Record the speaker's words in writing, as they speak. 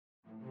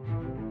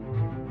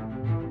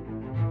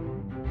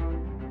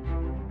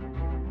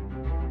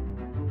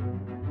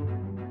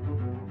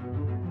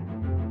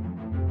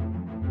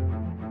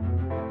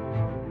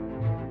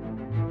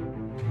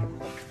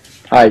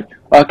Hi,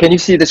 can you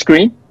see the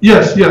screen?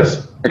 Yes,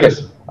 yes, Okay.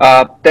 yes.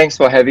 Thanks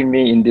for having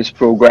me in this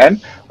program.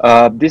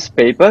 This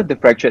paper, the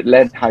fractured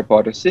land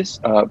hypothesis,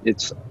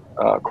 it's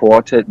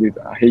co-authored with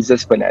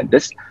Jesus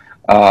Fernandez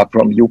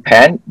from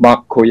UPenn,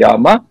 Mark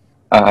Koyama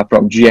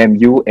from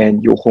GMU,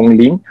 and Yu Hong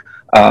Lin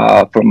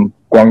from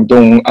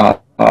Guangdong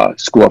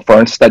School of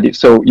Foreign Studies.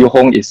 So Yu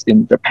Hong is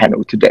in the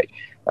panel today.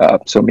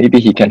 So maybe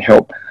he can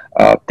help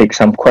take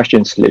some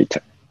questions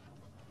later.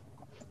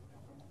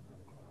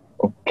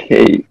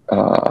 Okay.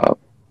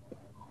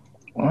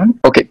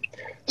 Okay.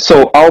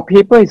 So our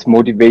paper is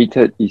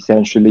motivated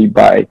essentially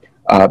by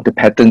the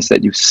patterns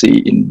that you see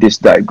in this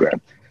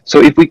diagram. So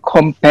if we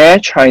compare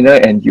China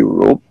and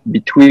Europe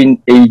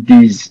between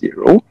AD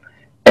 0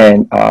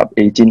 and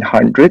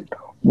 1800,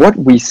 what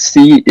we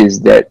see is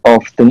that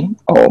often,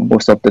 or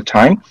most of the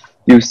time,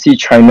 you see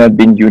China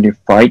being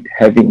unified,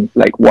 having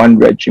like one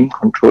regime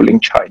controlling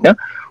China,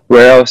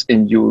 whereas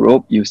in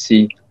Europe, you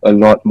see a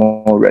lot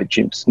more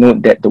regimes.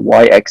 Note that the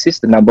y-axis,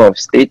 the number of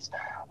states,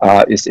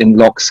 is in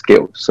log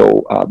scale.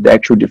 So the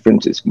actual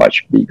difference is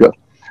much bigger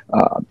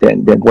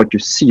than what you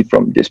see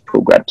from this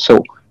program.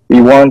 So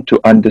we want to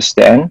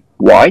understand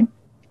why.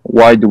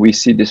 Why do we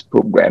see this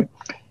program?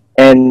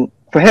 And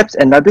perhaps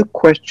another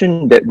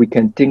question that we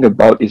can think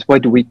about is why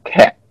do we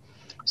care?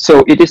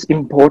 So it is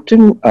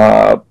important,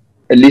 at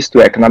least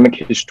to economic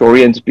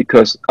historians,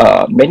 because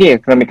many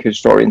economic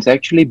historians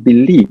actually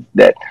believe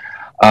that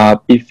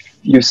if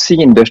you see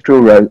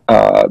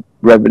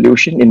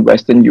revolution in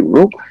Western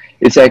Europe,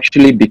 it's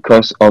actually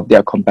because of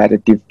their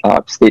competitive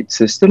state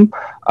system.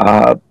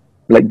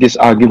 Like this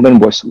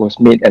argument was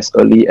made as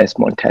early as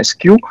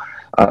Montesquieu,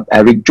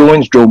 Eric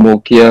Jones, Joe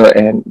Mokyr,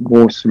 and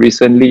most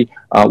recently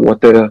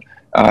Walter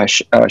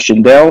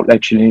Schindel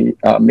actually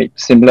made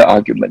similar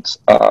arguments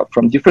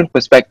from different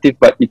perspectives,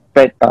 but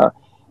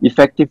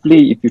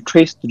effectively, if you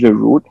trace to the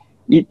root,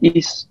 it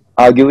is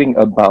arguing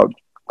about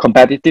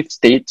competitive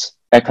states'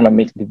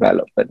 economic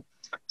development.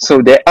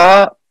 So there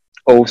are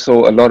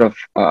also a lot of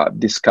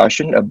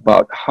discussion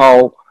about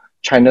how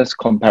China's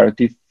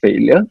comparative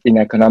failure in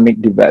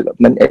economic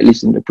development, at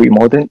least in the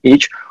pre-modern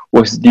age,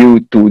 was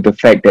due to the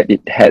fact that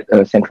it had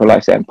a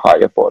centralized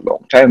empire for a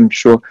long time. I'm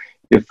sure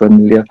you're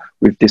familiar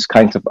with these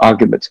kinds of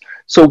arguments.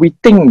 So we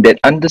think that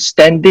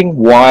understanding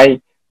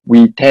why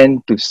we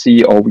tend to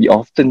see, or we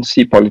often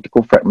see,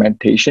 political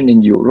fragmentation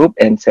in Europe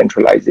and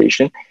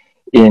centralization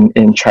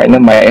in China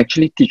might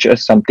actually teach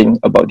us something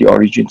about the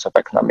origins of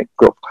economic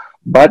growth.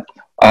 But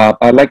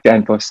I'd like to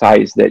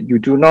emphasize that you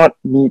do not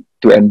need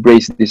to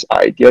embrace this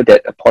idea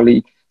that a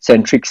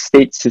polycentric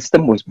state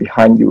system was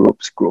behind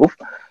Europe's growth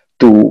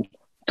to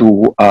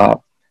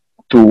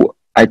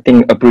I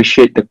think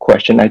appreciate the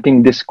question. I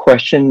think this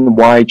question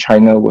why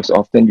China was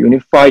often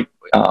unified,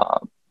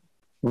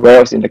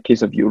 whereas in the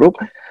case of Europe,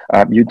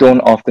 you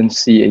don't often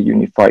see a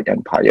unified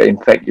empire. In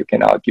fact, you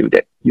can argue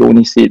that you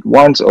only see it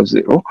once or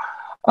zero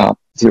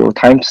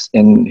times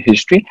in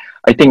history.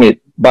 I think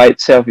it by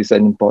itself is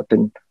an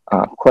important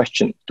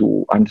question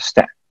to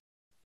understand.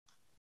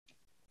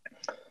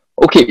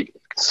 Okay,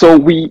 so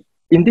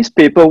in this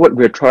paper, what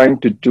we're trying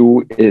to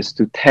do is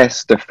to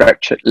test the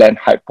fractured land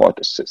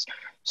hypothesis.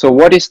 So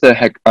what is the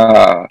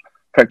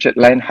fractured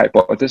land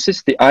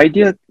hypothesis? The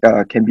idea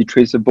can be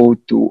traceable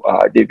to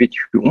David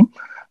Hume,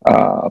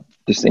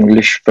 this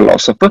English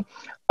philosopher.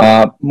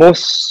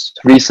 Most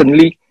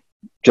recently,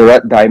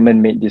 Gerard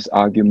Diamond made this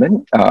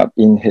argument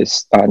in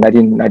his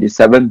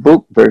 1997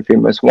 book, very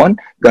famous one,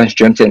 Guns,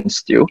 Germs, and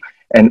Steel,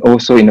 and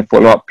also in a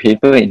follow-up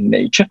paper in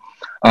Nature.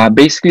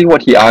 Basically,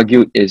 what he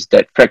argued is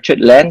that fractured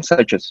land,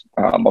 such as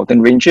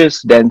mountain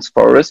ranges, dense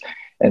forests,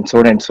 and so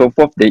on and so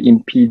forth, they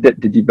impeded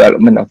the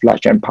development of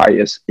large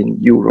empires in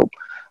Europe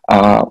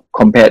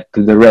compared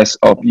to the rest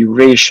of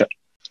Eurasia.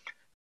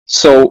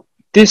 So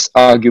this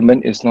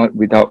argument is not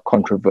without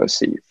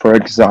controversy. For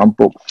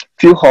example,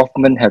 Phil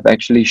Hoffman have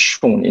actually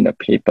shown in a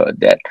paper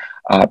that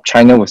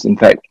China was in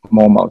fact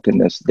more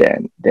mountainous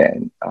than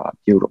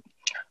Europe.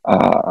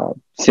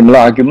 Similar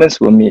arguments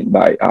were made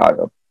by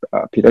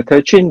Peter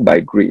Turchin,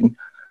 by Green.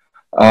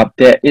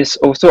 There is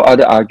also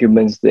other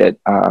arguments that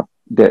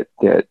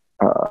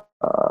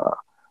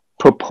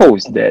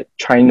propose that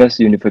China's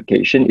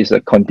unification is a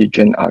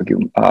contingent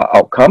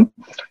outcome.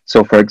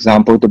 So, for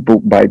example, the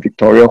book by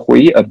Victoria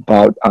Hui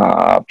about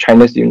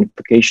China's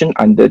unification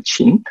under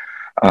Qin,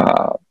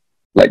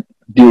 like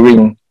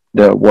during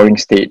the Warring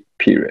State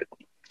period.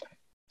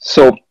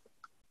 So,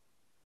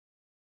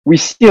 we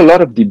see a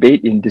lot of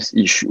debate in these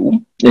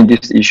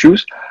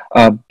issues,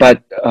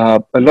 but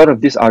a lot of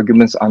these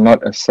arguments are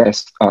not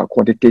assessed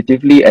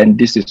quantitatively, and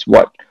this is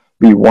what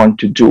we want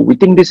to do. We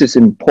think this is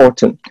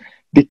important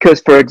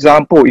because, for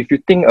example, if you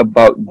think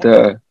about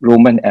the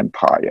Roman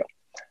Empire,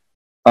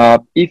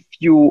 if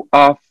you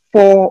are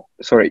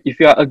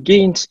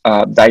against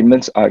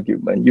Diamond's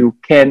argument, you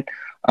can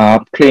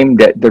claim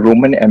that the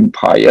Roman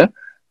Empire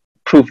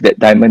proved that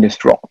Diamond is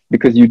wrong,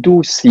 because you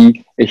do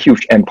see a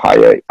huge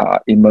empire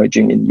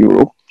emerging in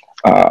Europe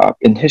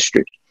in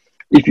history.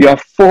 If you are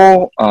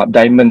for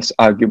Diamond's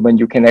argument,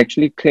 you can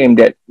actually claim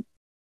that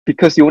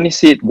because you only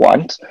see it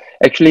once,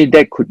 actually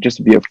that could just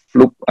be a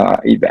fluke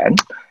event.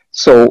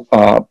 So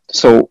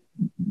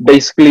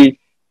basically,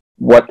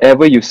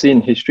 whatever you see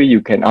in history,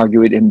 you can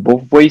argue it in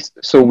both ways.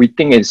 So we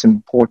think it's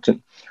important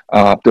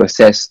to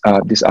assess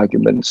these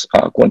arguments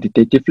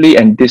quantitatively,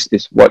 and this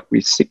is what we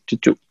seek to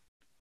do.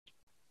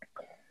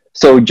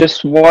 So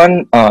just one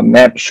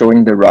map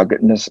showing the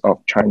ruggedness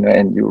of China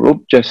and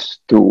Europe,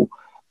 just to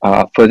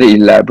further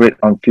elaborate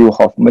on Phil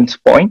Hoffman's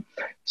point.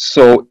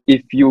 So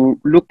if you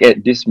look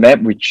at this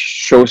map, which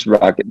shows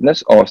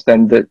ruggedness or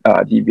standard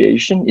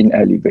deviation in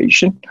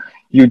elevation,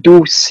 you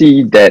do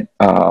see that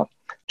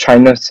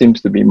China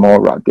seems to be more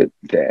rugged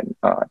than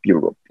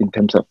Europe in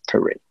terms of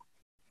terrain.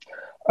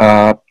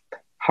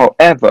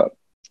 However,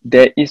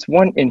 there is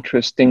one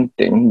interesting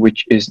thing,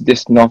 which is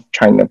this North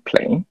China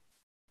Plain.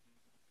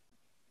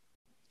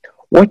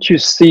 What you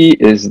see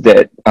is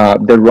that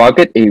the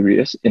rugged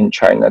areas in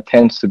China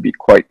tends to be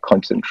quite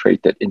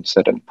concentrated in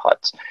certain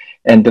parts,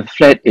 and the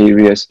flat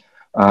areas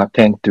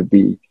tend to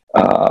be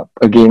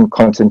again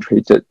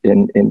concentrated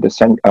in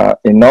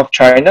North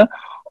China,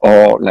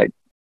 or like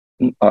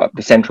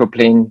the Central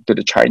Plain to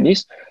the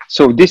Chinese.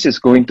 So this is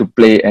going to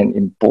play an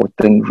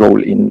important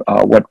role in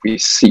what we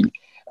see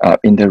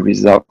in the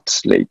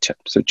results later.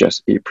 So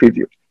just a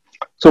preview.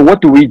 So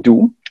what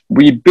do?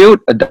 We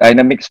built a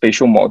dynamic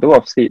spatial model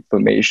of state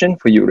formation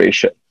for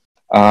Eurasia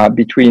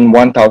between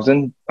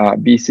 1000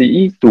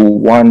 BCE to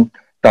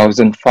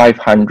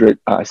 1500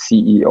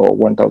 CE or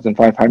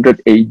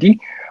 1500 AD.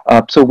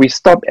 So we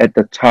stopped at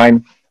the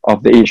time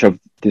of the Age of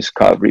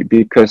Discovery,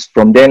 because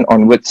from then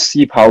onwards,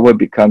 sea power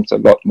becomes a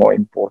lot more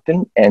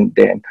important. And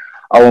then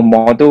our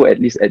model,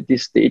 at least at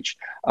this stage,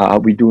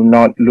 we do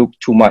not look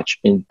too much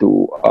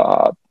into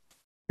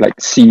like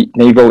sea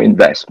naval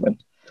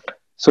investment.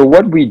 So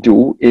what we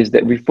do is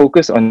that we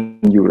focus on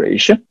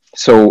Eurasia,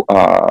 so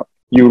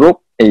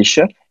Europe,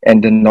 Asia,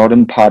 and the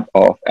northern part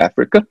of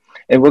Africa.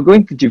 And we're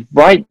going to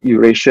divide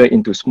Eurasia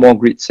into small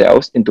grid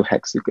cells, into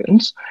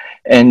hexagons.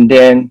 And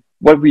then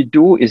what we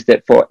do is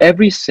that for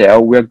every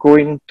cell, we're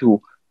going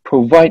to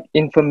provide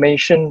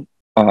information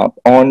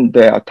on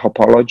their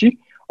topology,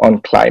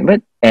 on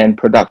climate, and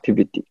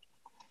productivity.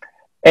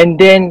 And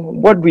then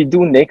what we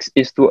do next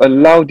is to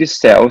allow these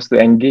cells to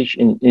engage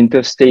in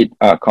interstate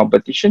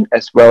competition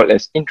as well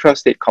as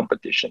intrastate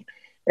competition.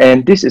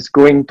 And this is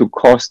going to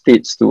cause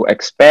states to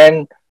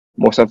expand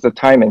most of the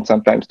time and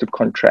sometimes to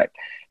contract.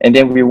 And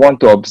then we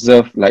want to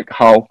observe like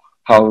how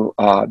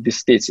these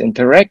states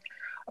interact.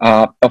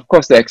 Of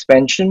course, the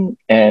expansion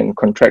and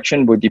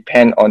contraction will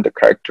depend on the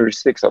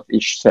characteristics of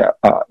each cell.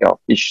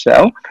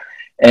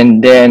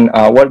 And then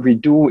what we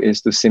do is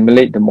to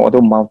simulate the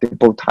model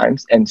multiple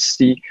times and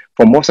see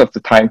for most of the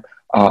time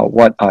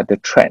what are the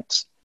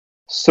trends.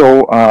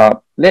 So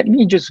let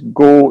me just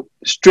go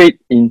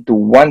straight into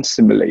one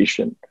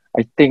simulation.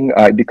 I think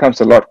it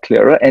becomes a lot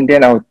clearer, and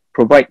then I'll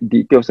provide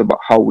details about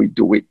how we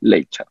do it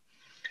later.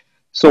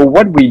 So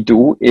what we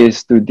do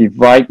is to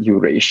divide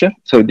Eurasia.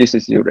 So this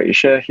is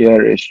Eurasia,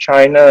 here is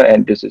China,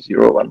 and this is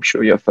Europe. I'm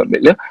sure you're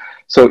familiar.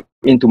 So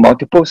into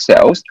multiple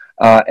cells,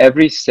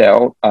 every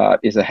cell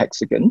is a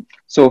hexagon.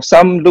 So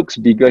some looks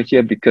bigger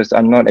here because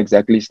I'm not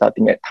exactly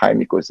starting at time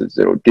equals to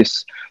 0.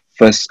 This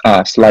first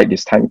slide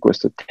is time equals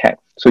to 10.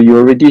 So you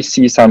already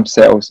see some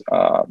cells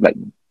like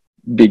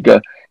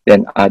bigger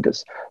than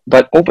others.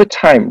 But over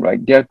time, right,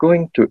 they're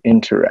going to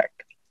interact.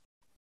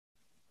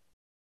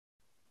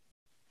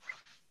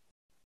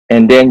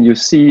 And then you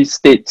see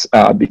states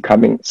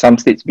some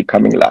states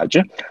becoming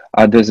larger,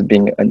 others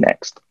being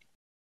annexed.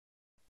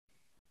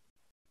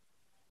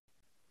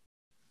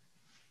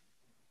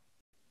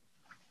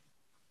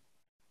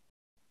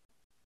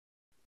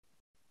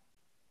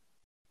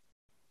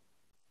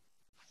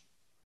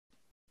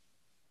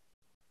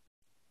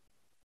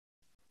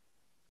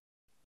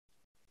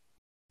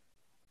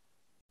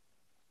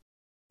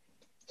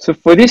 So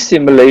for this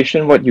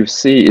simulation, what you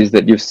see is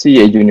that you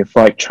see a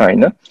unified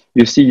China,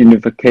 you see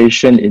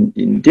unification in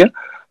India.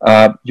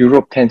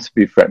 Europe tends to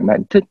be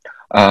fragmented,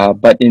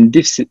 but in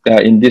this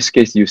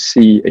case, you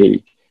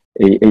see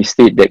a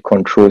state that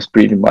controls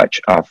pretty much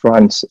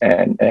France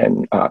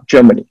and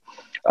Germany.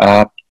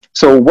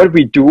 So what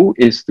we do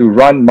is to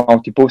run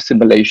multiple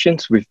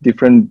simulations with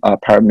different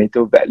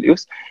parameter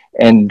values,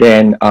 and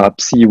then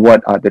see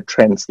what are the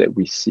trends that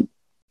we see.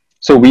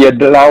 So we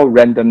allow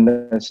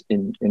randomness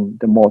in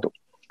the model.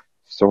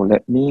 So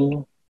let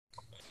me...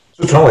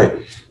 So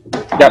Tuan-Hwee,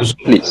 yeah,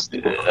 please.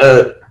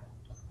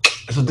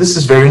 So this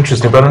is very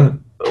interesting, but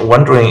I'm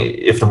wondering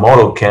if the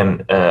model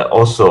can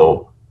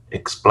also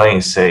explain,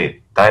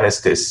 say,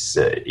 dynasties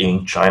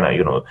in China.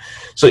 You know,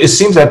 so it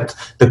seems that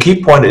the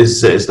key point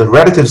is the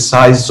relative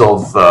size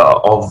of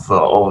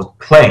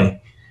plain.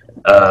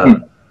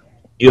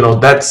 You know,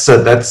 that's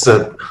a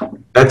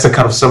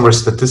kind of summary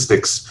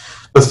statistics.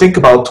 But think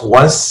about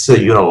once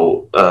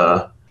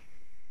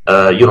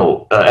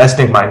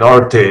ethnic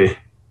minority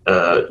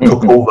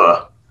took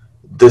over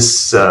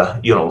this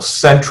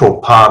central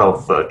part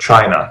of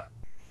China,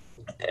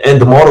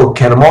 and the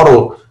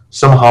model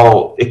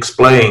somehow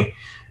explain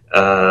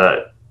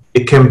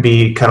it can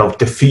be kind of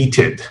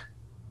defeated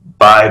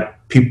by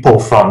people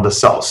from the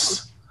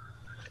south.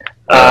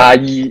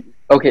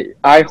 Okay,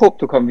 I hope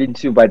to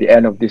convince you by the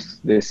end of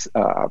this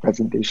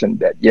presentation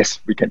that yes,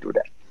 we can do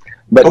that.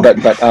 But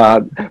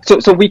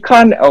so we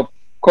can't, of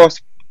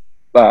course,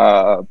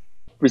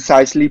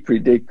 precisely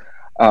predict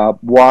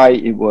why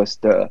it was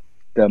the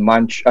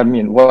Manchu. I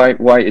mean, why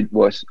it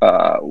was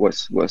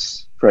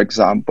for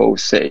example,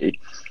 say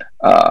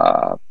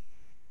Zhu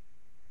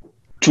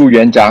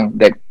Yuanzhang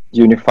that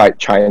unified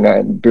China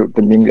and built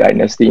the Ming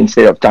Dynasty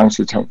instead of Zhang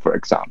Shicheng, for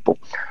example.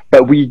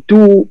 But we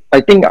do,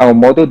 I think our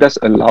model does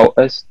allow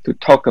us to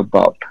talk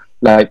about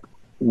like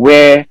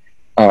where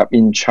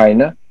in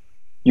China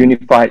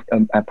unified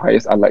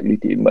empires are likely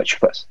to emerge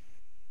first.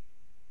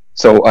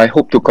 So I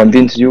hope to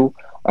convince you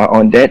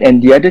on that.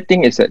 And the other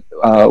thing is that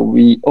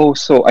we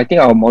also, I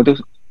think our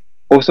models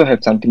also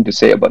have something to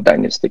say about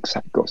dynastic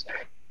cycles.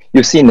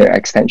 You'll see in the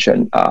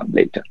extension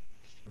later.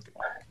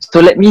 So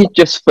let me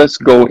just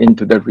first go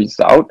into the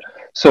result.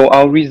 So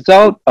our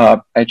result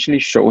actually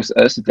shows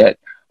us that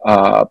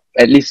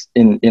at least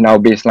in our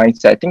baseline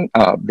setting,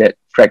 that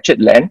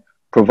fractured land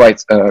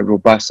provides a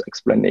robust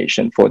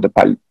explanation for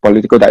the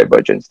political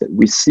divergence that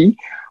we see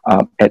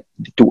at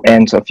the two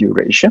ends of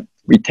Eurasia.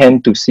 We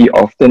tend to see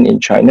often in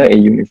China a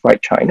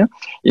unified China,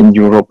 in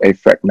Europe a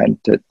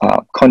fragmented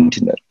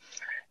continent.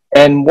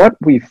 And what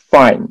we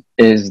find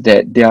is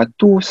that there are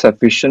two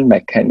sufficient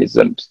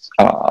mechanisms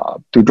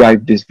to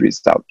drive this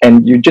result,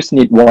 and you just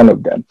need one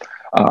of them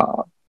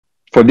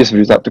for this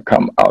result to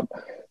come out.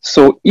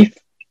 So if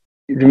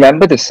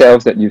remember the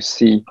cells that you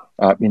see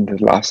in the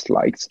last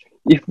slides,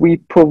 if we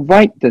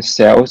provide the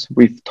cells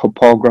with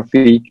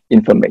topography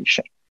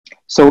information,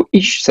 so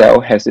each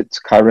cell has its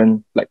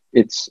current, like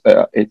its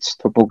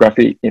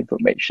topography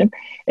information,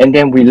 and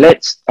then we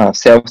let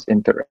cells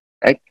interact,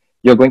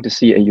 you're going to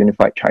see a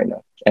unified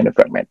China and a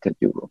fragmented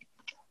Europe.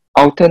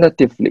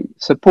 Alternatively,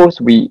 suppose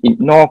we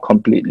ignore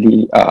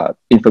completely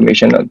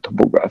information on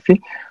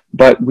topography,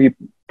 but we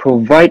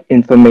provide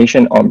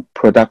information on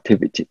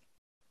productivity.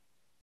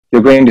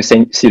 You're going to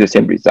see the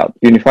same result.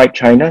 Unified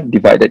China,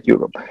 divided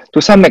Europe.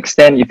 To some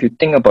extent, if you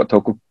think about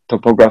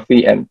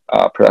topography and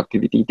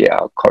productivity, they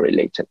are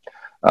correlated.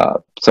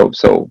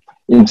 So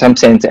in some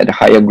sense, at the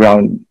higher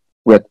ground,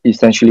 we're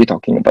essentially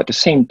talking about the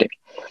same thing.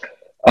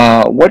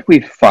 What we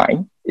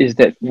find is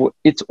that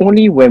it's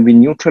only when we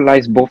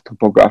neutralize both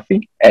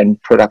topography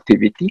and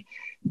productivity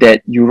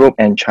that Europe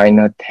and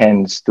China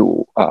tends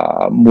to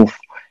move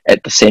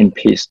at the same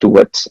pace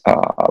towards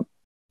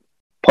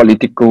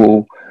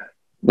political,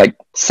 like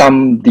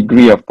some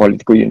degree of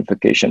political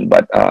unification,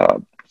 but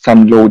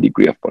some low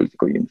degree of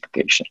political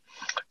unification.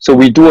 So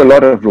we do a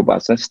lot of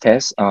robustness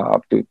tests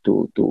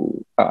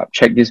to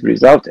check these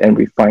results, and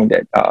we find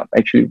that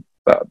actually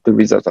the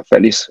results are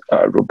fairly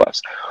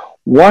robust.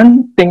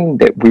 One thing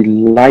that we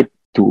like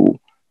to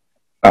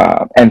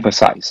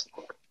emphasize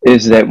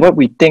is that what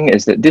we think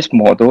is that this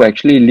model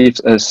actually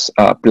leaves us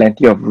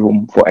plenty of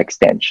room for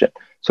extension.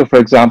 So for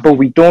example,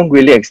 we don't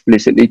really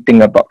explicitly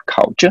think about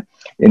culture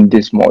in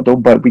this model,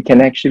 but we can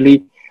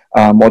actually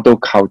model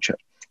culture.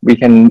 We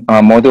can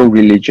model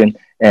religion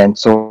and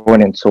so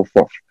on and so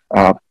forth.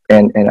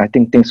 And I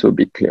think things will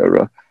be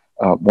clearer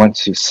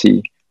once you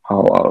see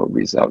how our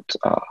results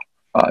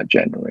are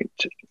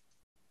generated.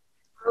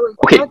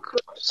 Okay,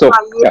 so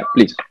yeah,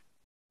 please.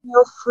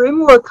 Your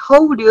framework,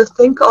 how would you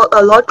think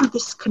a lot of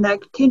this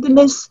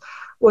connectedness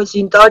was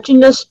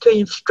endogenous to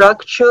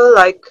infrastructure,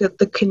 like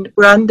the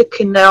Grand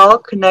Canal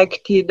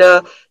connected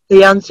the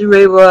Yangtze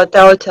River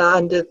Delta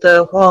and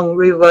the Huang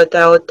River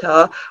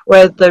Delta,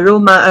 where the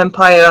Roman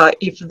Empire,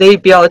 if they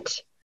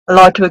built a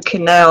lot of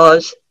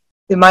canals,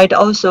 they might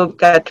also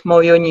get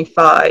more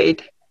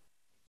unified.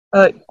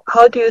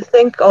 How do you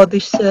think all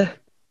this,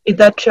 is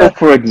that... So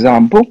for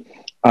example,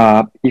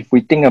 if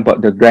we think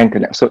about the Grand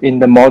Canal, so in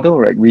the model,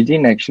 right, we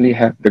didn't actually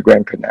have the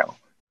Grand Canal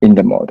in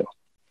the model.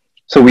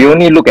 So we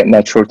only look at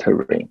natural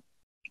terrain.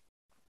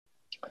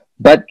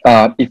 But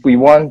if we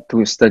want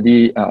to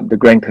study the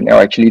Grand Canal,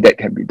 actually that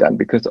can be done,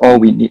 because all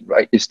we need,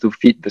 right, is to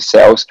feed the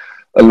cells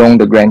along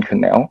the Grand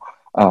Canal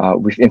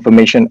with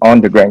information on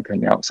the Grand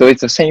Canal. So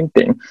it's the same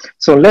thing.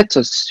 So let's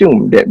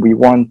assume that we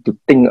want to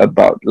think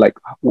about, like,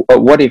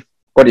 what if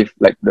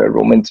like the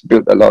Romans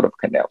built a lot of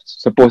canals?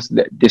 Suppose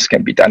that this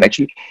can be done.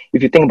 Actually,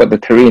 if you think about the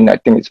terrain, I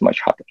think it's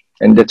much harder.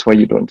 And that's why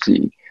you don't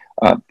see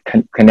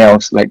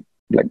canals like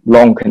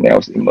long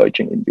canals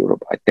emerging in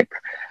Europe, I think.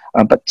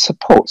 But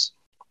suppose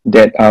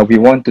that we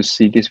want to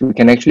see this, we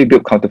can actually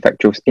build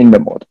counterfactuals in the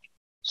model.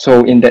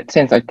 So in that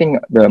sense, I think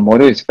the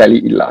model is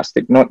fairly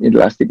elastic, not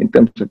elastic in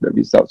terms of the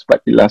results,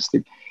 but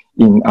elastic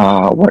in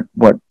what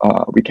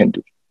we can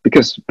do.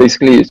 Because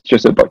basically it's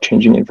just about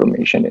changing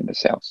information in the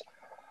cells.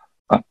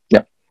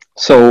 Yeah.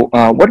 So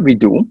what we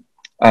do,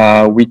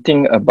 we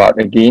think about,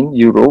 again,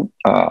 Europe,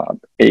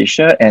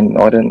 Asia, and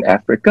Northern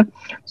Africa.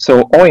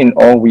 So all in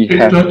all, we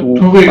have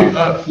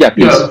to... yeah,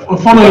 please. Yeah,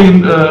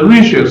 following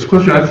Rishi's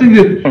question, I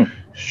think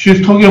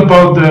she's talking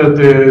about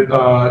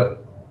the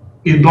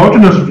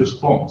endogenous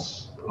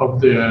response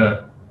of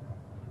the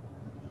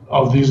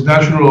of these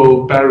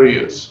natural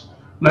barriers.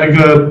 Like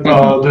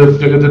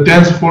the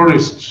dense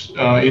forests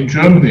in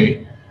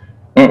Germany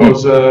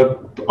was an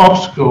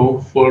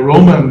obstacle for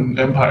Roman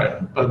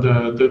Empire, but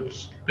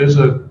there's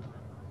a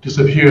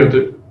disappeared,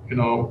 you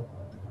know.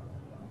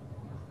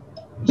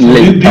 So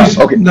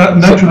these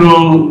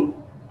natural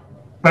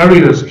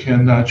barriers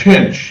can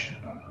change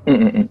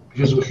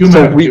because of human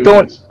activities. We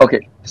don't.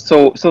 Okay,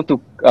 so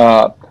to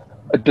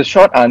the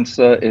short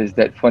answer is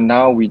that for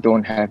now we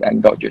don't have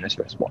endogenous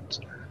response,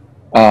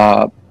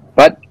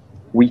 but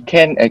we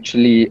can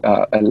actually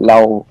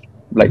allow,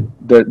 like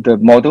the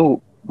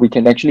model, we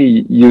can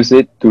actually use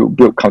it to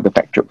build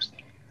counterfactuals.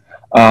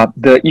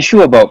 The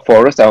issue about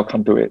forest, I'll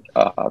come to it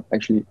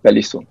actually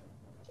fairly soon.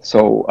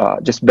 So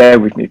just bear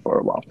with me for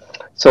a while.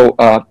 So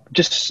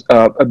just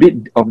a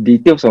bit of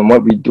details on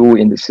what we do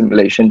in the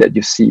simulation that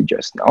you see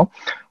just now.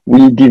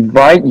 We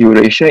divide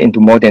Eurasia into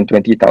more than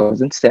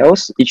 20,000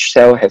 cells. Each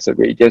cell has a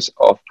radius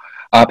of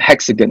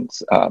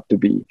hexagons to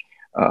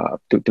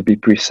be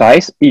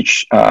precise.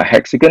 Each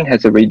hexagon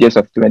has a radius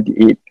of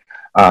 28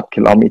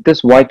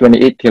 kilometers. Why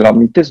 28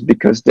 kilometers?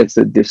 Because that's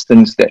the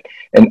distance that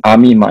an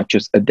army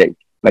marches a day.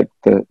 Like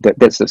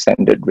that's the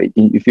standard rate.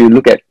 If you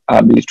look at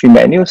military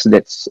manuals,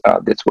 that's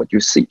what you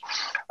see.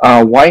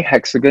 Why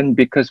hexagon?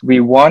 Because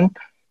we want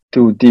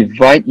to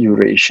divide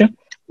Eurasia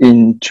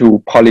into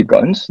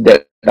polygons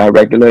that are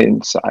regular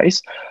in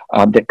size,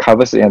 that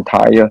covers the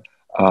entire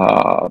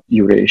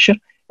Eurasia,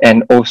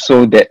 and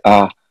also that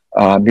are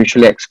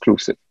mutually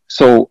exclusive.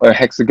 So a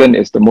hexagon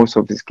is the most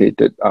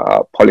sophisticated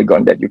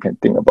polygon that you can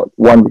think about,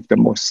 one with the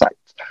most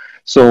sides.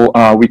 So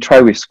we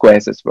try with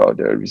squares as well.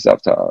 The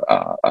results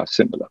are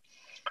similar.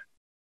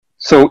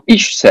 So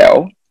each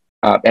cell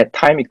at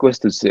time equals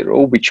to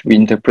 0, which we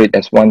interpret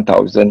as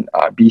 1000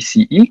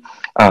 BCE,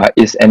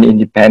 is an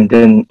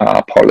independent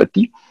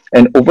polity.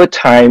 And over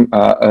time,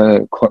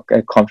 a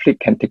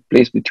conflict can take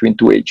place between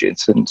two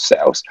adjacent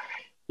cells.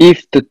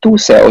 If the two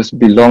cells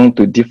belong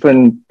to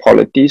different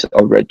polities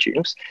or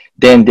regimes,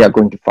 then they are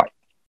going to fight.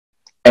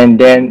 And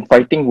then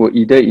fighting will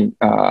either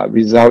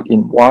result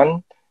in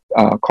one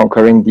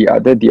conquering the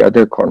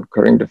other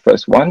conquering the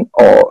first one,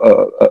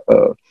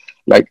 or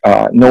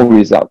no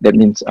result. That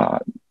means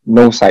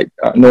no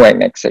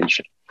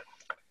annexation.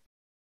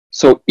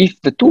 So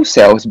if the two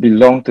cells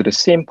belong to the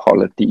same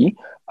polity,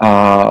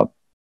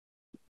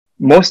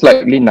 most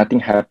likely nothing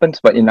happens,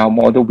 but in our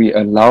model, we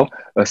allow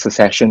a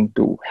secession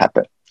to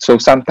happen. So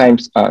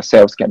sometimes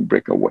cells can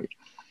break away.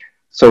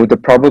 So the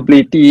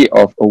probability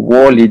of a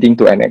war leading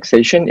to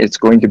annexation is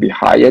going to be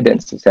higher than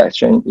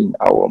secession in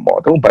our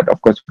model, but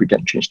of course we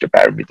can change the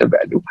parameter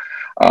value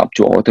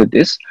to alter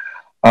this.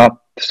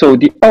 So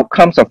the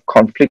outcomes of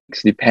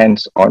conflicts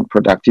depends on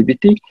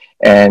productivity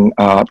and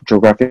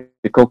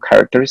geographical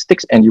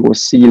characteristics, and you will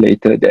see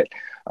later that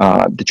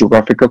the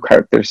geographical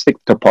characteristic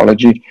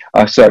topography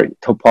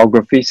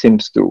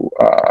seems to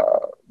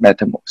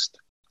matter most.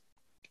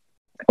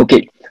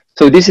 Okay,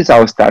 so this is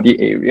our study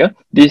area.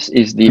 This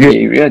is the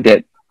area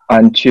that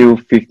until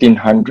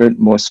 1500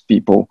 most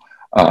people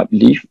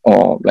live,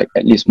 or like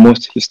at least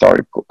most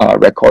historical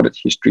recorded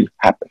history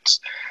happens.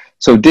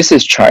 So this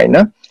is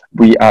China.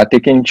 We are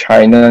taking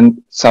China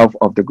south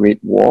of the Great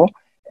Wall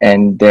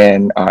and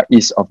then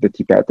east of the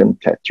Tibetan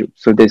Plateau.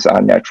 So these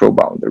are natural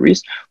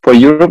boundaries. For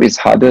Europe, it's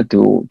harder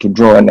to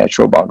draw a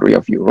natural boundary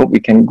of Europe. We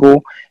can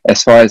go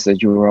as far as the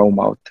Ural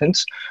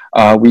Mountains.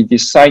 We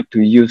decide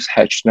to use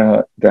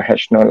the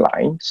Hechner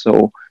line.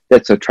 So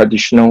that's a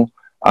traditional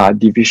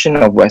division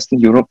of Western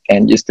Europe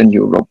and Eastern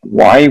Europe.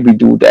 Why we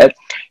do that?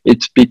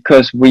 It's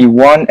because we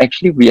want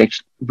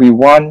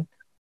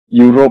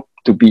Europe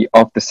to be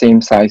of the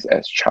same size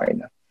as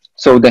China.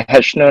 So the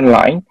Hechner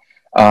line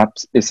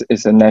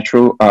is a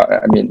natural.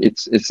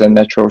 It's a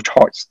natural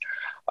choice.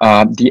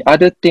 The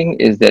other thing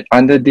is that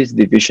under this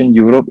division,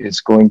 Europe is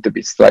going to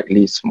be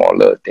slightly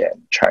smaller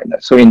than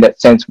China. So in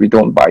that sense, we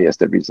don't bias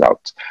the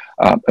results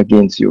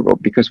against Europe,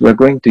 because we're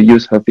going to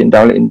use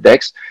Herfindahl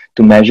index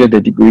to measure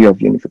the degree of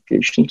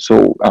unification.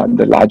 So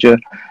the larger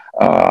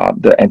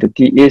the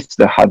entity is,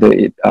 the harder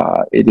it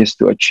is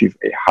to achieve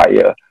a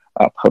higher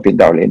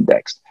Herfindahl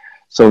index.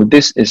 So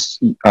this is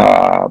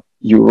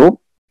Europe,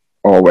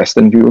 or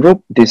Western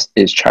Europe. This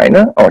is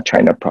China, or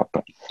China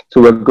proper.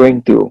 So we're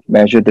going to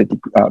measure the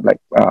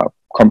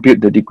compute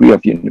the degree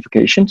of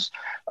unifications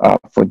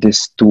for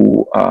these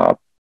two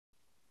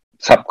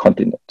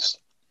subcontinents.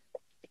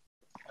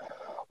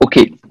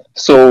 Okay,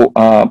 so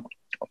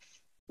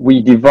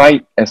we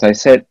divide, as I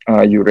said,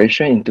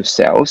 Eurasia into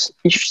cells.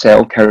 Each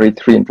cell carries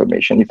 3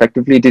 information.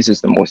 Effectively, this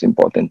is the most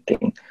important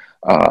thing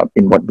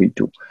in what we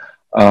do.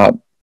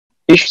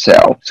 Each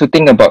cell, so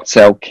think about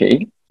cell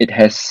K, it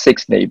has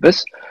 6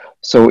 neighbors.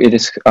 So it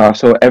is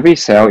so every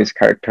cell is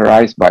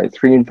characterized by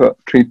 3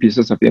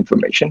 pieces of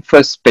information.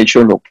 First,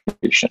 spatial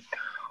location,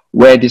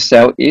 where the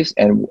cell is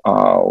and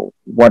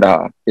what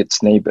are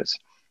its neighbors.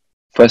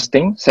 First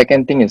thing.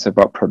 Second thing is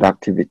about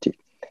productivity.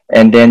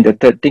 And then the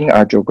third thing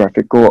are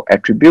geographical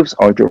attributes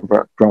or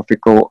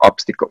geographical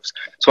obstacles.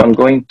 So I'm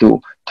going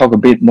to talk a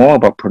bit more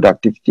about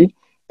productivity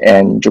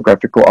and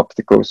geographical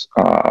obstacles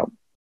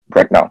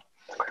right now.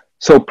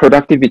 So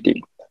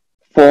productivity.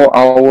 For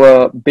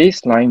our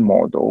baseline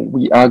model,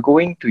 we are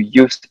going to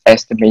use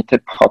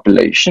estimated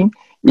population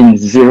in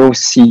 0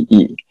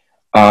 CE,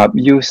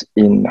 used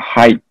in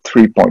height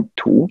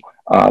 3.2.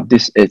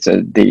 This is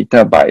a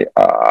data by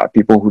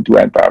people who do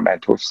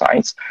environmental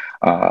science.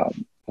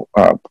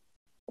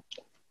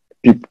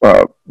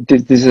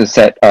 This is a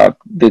set of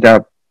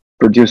data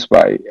produced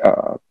by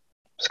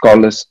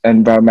scholars,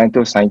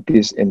 environmental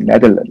scientists in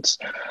Netherlands,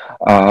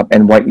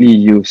 and widely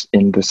used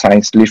in the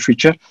science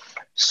literature.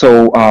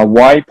 So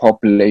why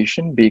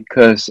population?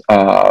 Because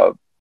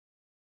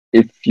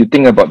if you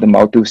think about the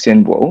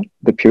Malthusian world,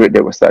 the period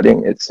that we're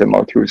studying, it's the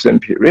Malthusian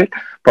period.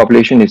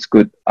 Population is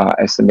good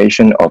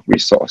estimation of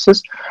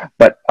resources,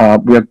 but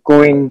we are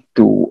going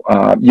to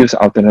use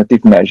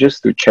alternative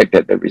measures to check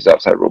that the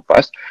results are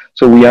robust.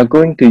 So we are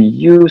going to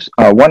use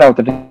one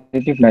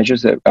alternative measure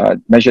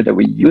that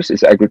we use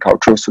is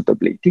agricultural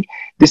suitability.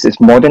 This is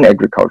modern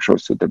agricultural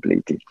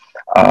suitability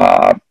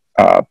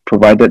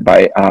provided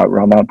by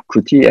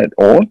Ramakruti et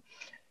al.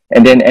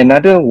 And then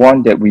another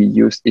one that we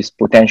use is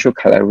potential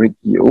caloric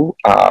yield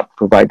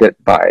provided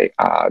by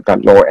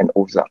Gadlaw and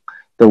Ozak,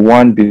 the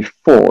one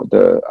before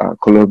the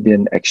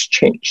Columbian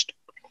exchange.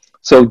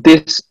 So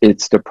this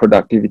is the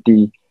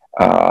productivity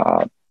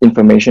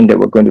information that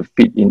we're going to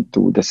feed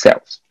into the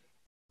cells.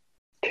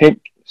 Okay,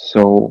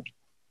 so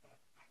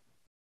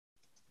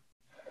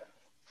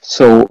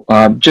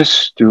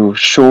just to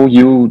show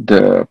you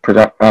the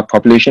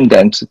population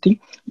density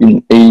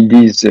in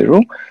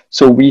AD0,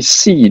 so we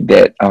see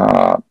that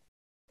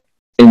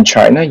in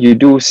China, you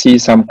do see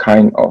some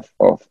kind of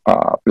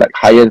like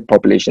higher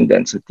population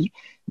density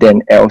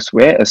than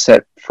elsewhere,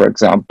 except, for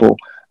example,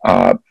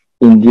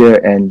 India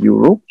and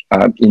Europe.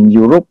 In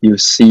Europe, you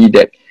see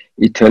that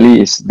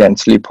Italy is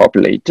densely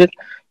populated.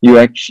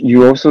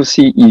 You also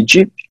see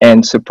Egypt,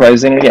 and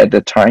surprisingly at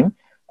the time,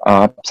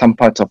 some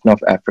parts of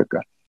North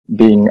Africa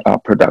being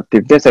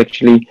productive. That's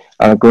actually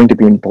going to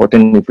be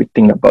important if we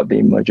think about the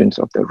emergence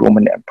of the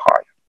Roman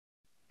Empire.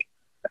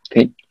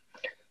 Okay.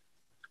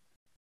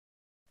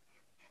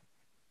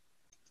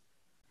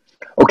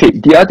 Okay,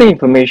 the other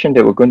information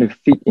that we're going to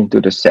feed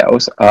into the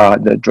cells are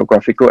the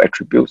geographical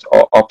attributes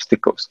or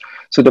obstacles.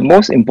 So the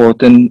most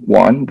important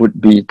one would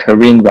be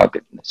terrain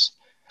ruggedness.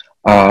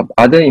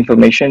 Other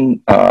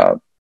information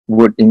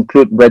would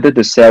include whether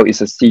the cell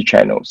is a C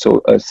channel,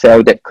 so a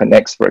cell that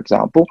connects, for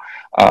example,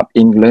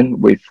 England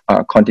with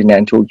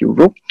continental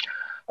Europe.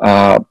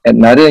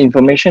 Another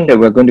information that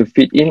we're going to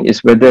feed in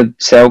is whether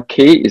cell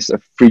K is a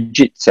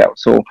frigid cell.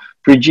 So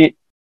frigid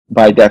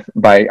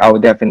by our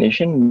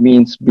definition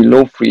means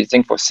below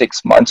freezing for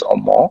 6 months or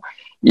more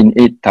in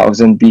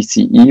 8000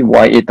 BCE.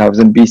 Why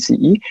 8000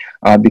 BCE?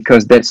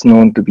 Because that's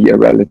known to be a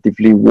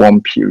relatively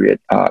warm period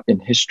in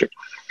history.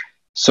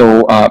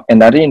 So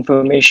another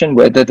information,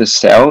 whether the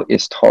cell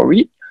is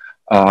torrid,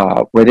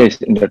 whether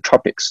it's in the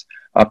tropics.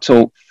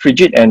 So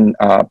frigid and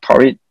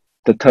torrid,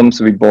 the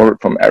terms we borrowed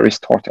from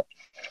Aristotle.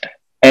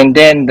 And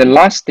then the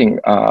last thing,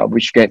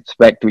 which gets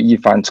back to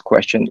Yifan's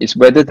question, is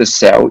whether the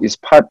cell is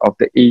part of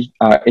the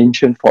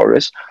ancient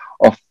forest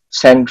of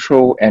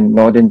Central and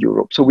Northern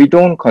Europe. So we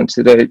don't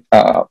consider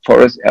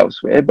forests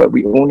elsewhere, but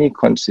we only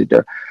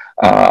consider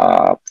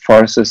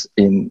forests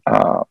in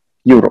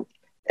Europe.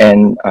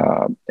 And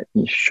let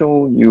me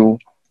show you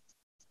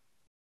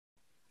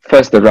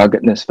first the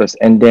ruggedness first,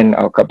 and then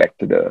I'll come back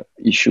to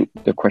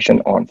the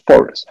question on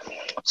forests.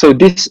 So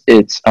this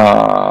is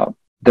the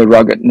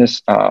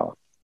ruggedness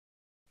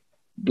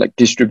like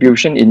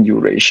distribution in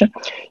Eurasia.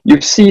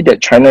 You see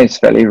that China is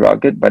fairly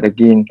rugged, but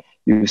again,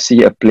 you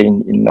see a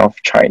plain in North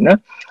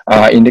China.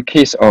 In the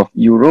case of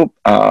Europe,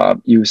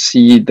 you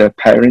see the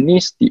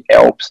Pyrenees, the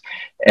Alps,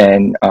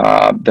 and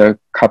the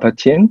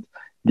Carpathian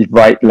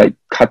divide, like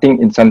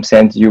cutting in some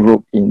sense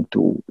Europe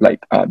into like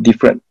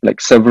different,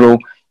 like several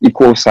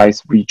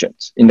equal-sized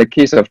regions. In the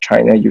case of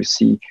China, you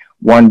see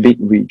one big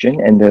region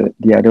and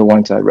the other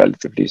ones are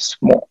relatively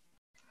small.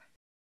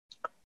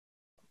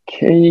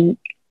 Okay.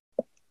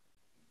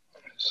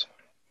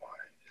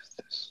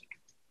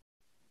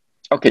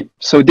 Okay,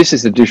 so this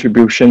is the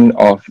distribution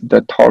of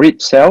the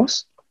torrid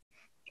cells,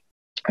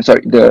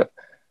 sorry, the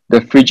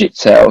frigid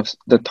cells,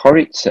 the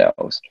torrid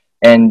cells,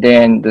 and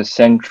then the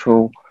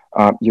Central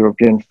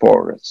European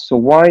forests. So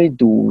why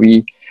do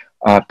we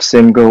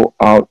single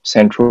out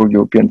Central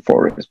European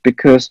forests?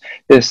 Because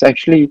there's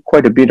actually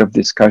quite a bit of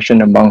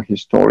discussion among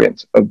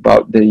historians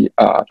about the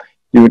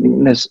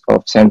uniqueness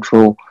of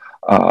Central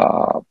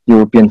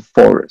European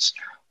forests.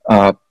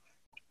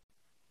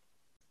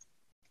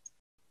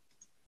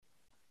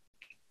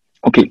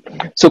 Okay,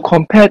 so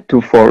compared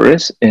to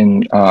forests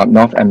in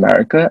North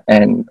America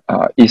and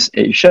East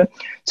Asia,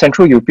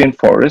 Central European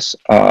forests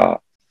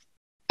are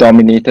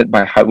dominated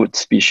by hardwood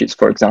species,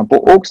 for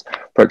example, oaks,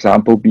 for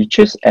example,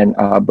 beeches and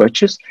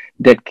birches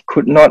that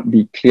could not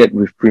be cleared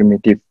with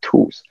primitive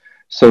tools.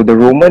 So the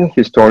Roman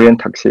historian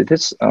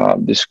Tacitus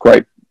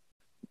described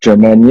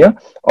Germania,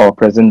 or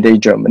present-day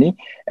Germany,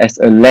 as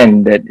a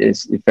land that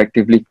is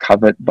effectively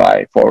covered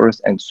by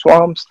forests and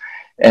swamps,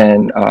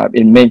 and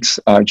it makes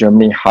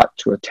Germany hard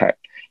to attack.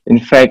 In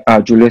fact,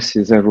 Julius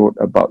Caesar wrote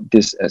about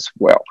this as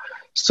well.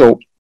 So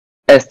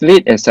as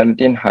late as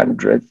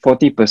 1700,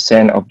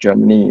 40% of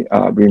Germany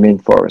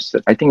remained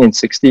forested. I think in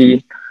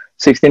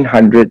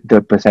 1600,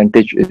 the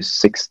percentage is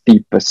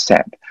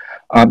 60%.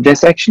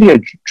 There's actually a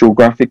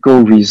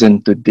geographical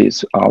reason to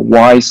this,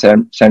 why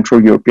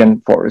Central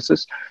European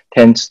forests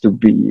tends to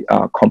be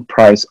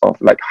comprised of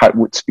like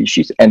hardwood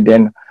species, and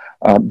then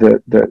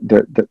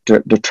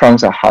the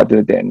trunks are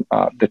harder than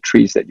the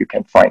trees that you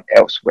can find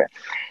elsewhere.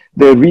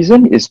 The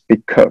reason is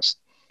because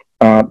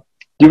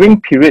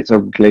during periods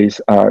of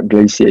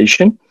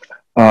glaciation,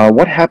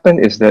 what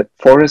happened is that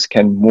forests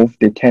can move,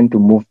 they tend to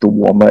move to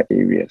warmer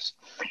areas.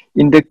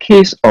 In the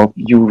case of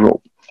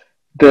Europe,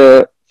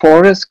 the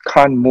forests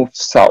can't move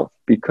south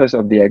because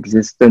of the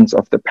existence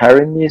of the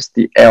Pyrenees,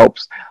 the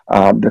Alps,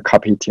 the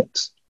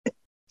Carpathians,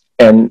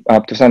 and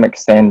to some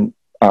extent,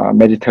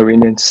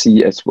 Mediterranean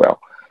Sea as well.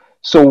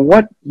 So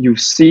what you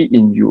see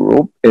in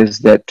Europe is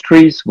that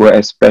trees were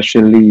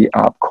especially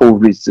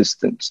cold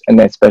resistant and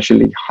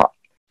especially hard.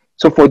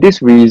 So for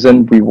this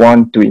reason, we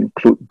want to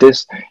include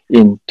this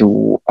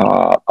into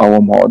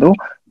our model.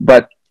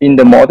 But in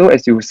the model,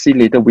 as you will see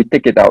later, we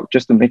take it out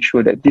just to make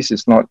sure that this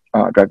is not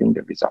driving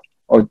the result.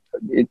 Or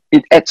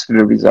it adds to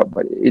the result,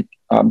 but it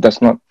does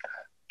not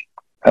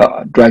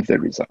drive the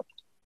result.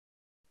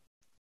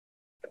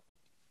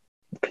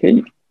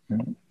 Okay.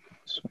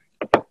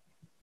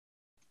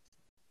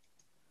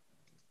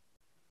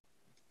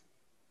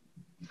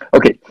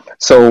 Okay,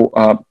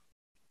 so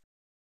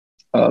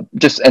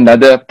just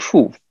another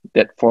proof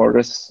that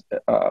forests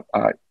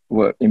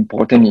were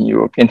important in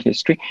European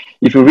history.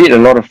 If you read a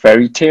lot of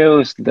fairy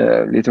tales,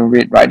 the Little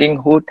Red Riding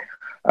Hood,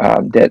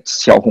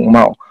 that's Xiao Hong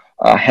Mao,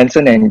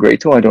 Hansel and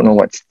Gretel, I don't know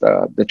what's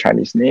the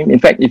Chinese name. In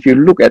fact, if you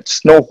look at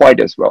Snow White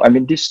as well, I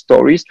mean, these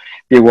stories,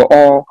 they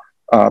all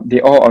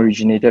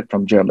originated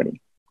from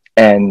Germany.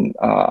 And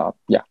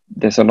yeah,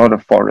 there's a lot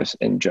of forests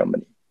in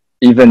Germany,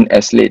 even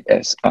as late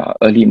as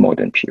early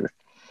modern period.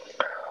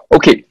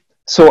 Okay,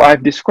 so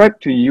I've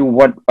described to you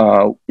what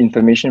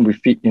information we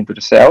feed into the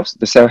cells.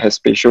 The cell has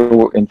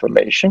spatial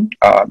information,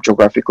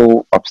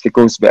 geographical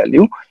obstacles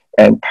value,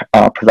 and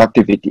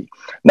productivity.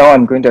 Now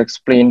I'm going to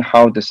explain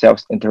how the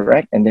cells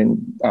interact, and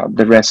then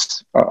the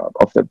rest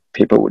of the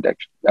paper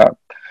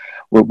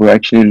will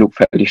actually look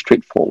fairly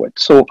straightforward.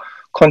 So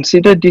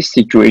consider this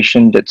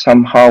situation that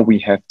somehow we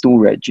have two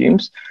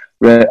regimes,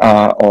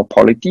 or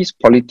polities,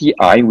 polity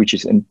I, which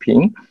is in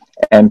pink,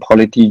 and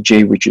polity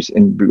J, which is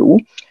in blue.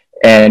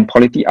 And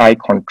polity I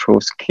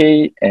controls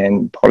K,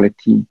 and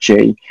polity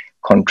J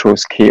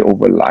controls K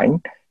over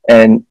line.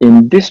 And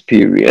in this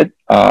period,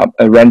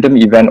 a random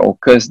event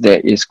occurs.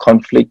 There is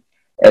conflict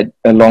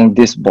along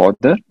this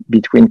border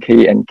between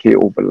K and K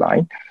over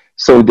line.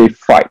 So they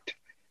fight.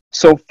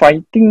 So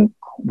fighting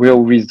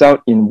will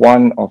result in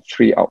one of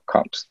three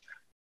outcomes.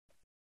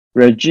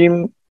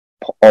 Regime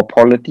or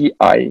polity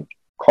I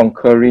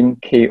conquering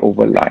K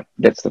over line.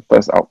 That's the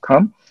first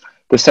outcome.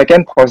 The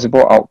second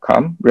possible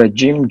outcome,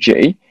 regime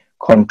J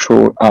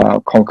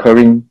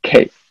conquering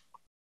K.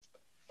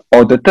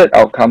 Or the third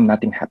outcome,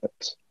 nothing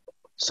happens.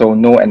 So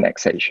no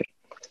annexation.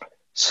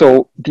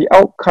 So the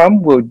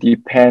outcome will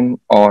depend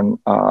on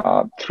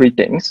three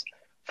things.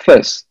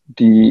 First,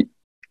 the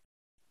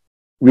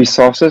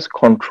resources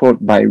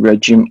controlled by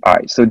regime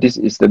I. So this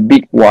is the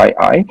big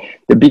YI.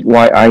 The big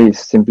YI is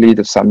simply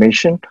the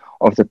summation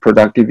of the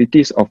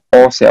productivities of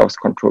all cells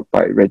controlled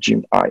by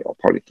regime I or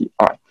polity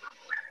I.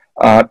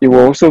 It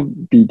will also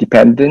be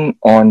dependent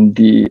on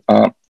the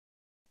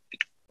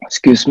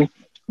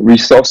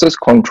resources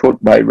controlled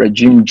by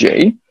regime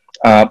J.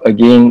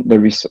 Again,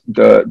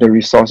 the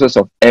resources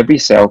of every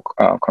cell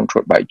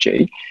controlled by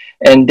J.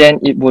 And then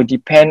it will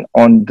depend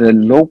on the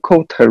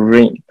local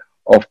terrain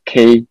of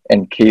K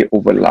and K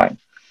over line.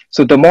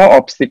 So the more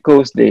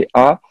obstacles they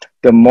are,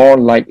 the more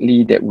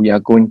likely that we are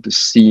going to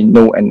see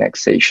no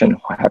annexation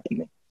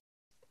happening.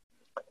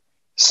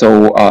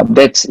 So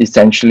that's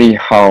essentially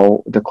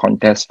how the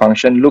contest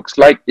function looks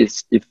like.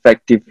 It's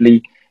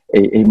effectively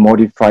a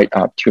modified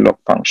Tulip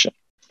function.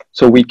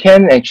 So we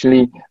can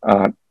actually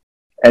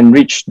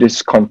enrich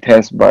this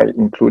contest by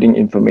including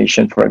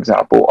information, for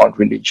example, on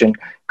religion,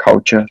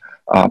 culture,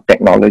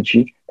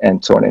 technology,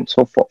 and so on and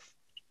so forth.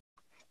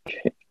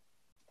 Okay.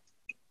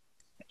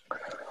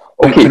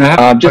 Okay,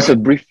 just a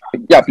brief,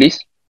 yeah,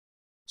 please.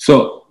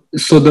 So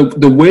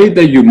the way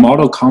that you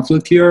model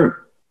conflict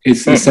here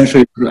is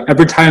essentially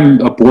every time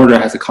a border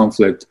has a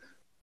conflict,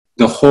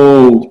 the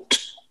whole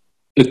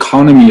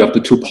economy of the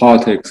two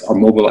politics are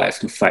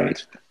mobilized to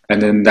fight, and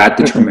then that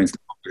determines the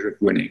probability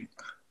of winning.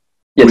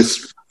 Yes.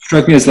 Which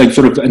strikes me as like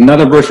sort of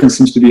another version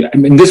seems to be, I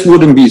mean, this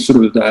wouldn't be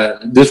sort of,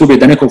 this would be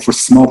identical for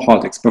small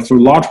politics, but for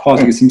large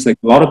politics, it seems like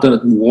a lot of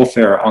the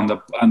warfare on the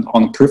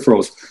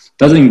peripherals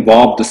doesn't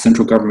involve the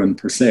central government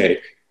per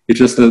se. It's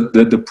just that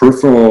the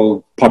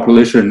peripheral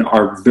population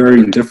are very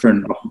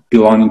indifferent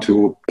belonging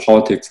to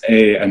politics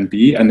A and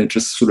B, and it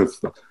just sort of,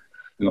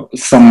 you know,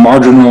 some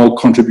marginal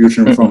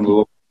contribution from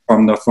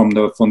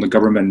the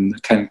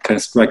government can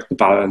strike the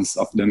balance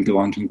of them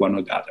belonging to one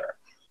or the other.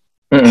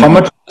 how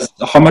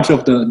much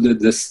of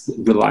this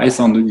relies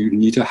on you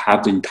need to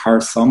have the entire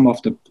sum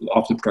of the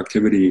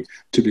productivity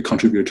to be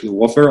contributed to the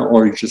warfare,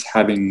 or you're just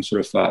having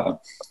sort of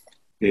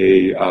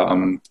the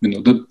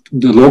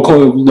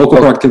local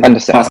productivity.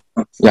 Understand.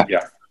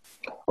 Yeah.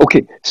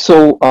 Okay.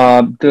 So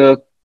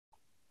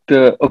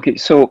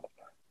so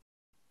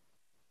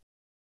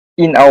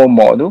in our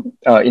model,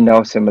 in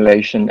our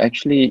simulation,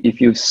 actually,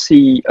 if you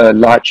see a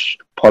large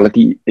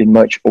polity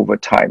emerge over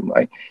time,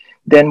 right,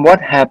 then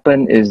what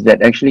happened is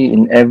that actually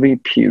in every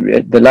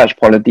period, the large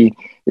polity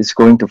is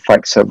going to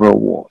fight several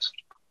wars,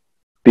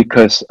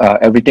 because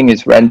everything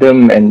is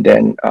random, and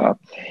then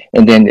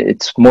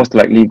it's most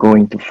likely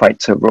going to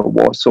fight several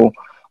wars. So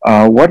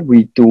what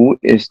we do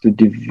is to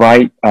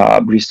divide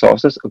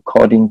resources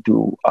according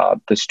to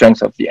the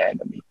strengths of the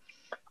enemy.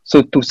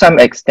 So to some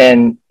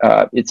extent,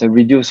 it's a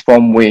reduced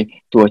form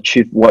way to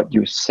achieve what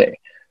you say.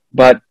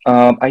 But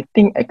I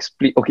think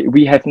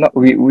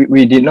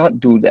we did not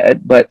do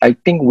that, but I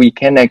think we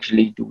can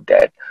actually do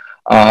that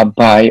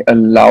by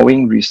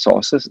allowing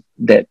resources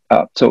that,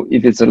 so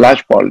if it's a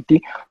large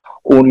polity,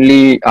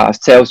 only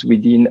cells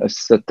within a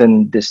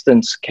certain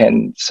distance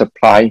can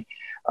supply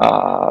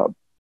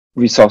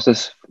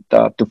resources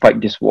to fight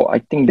this war. I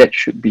think that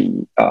should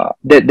be,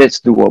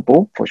 that's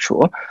doable for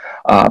sure.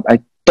 I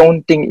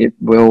don't think it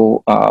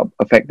will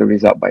affect the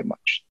result by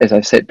much, as I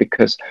said,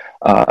 because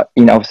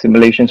in our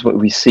simulations, what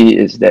we see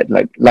is that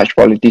like large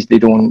polities, they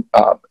don't,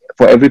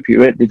 for every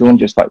period, they don't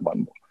just fight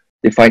one war,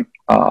 they fight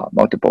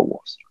multiple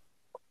wars.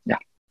 Yeah.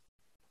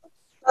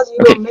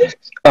 Okay.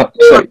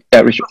 Sorry,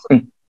 Richard.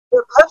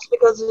 Perhaps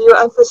because you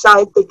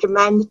emphasize the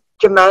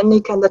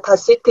Germanic and the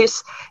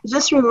Tacitus, it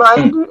just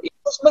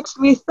makes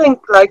me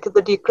think like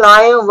the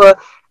decline of the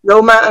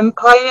Roman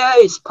Empire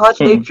is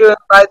partly driven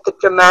by the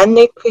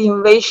Germanic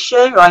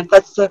invasion, right?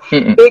 That's a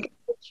big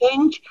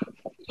change.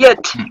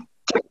 Yet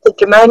the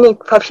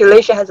Germanic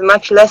population has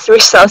much less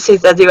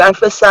resources, as you're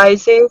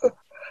emphasizing.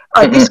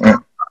 This kind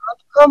of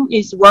outcome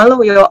is one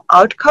of your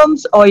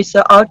outcomes, or is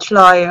an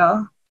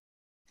outlier?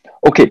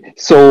 Okay,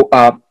 so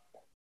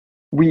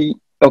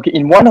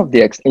in one of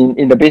the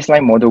in the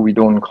baseline model, we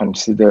don't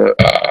consider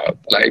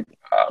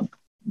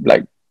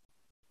like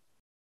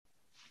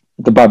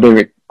the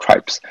barbaric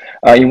tribes.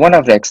 In one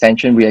of the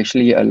extension, we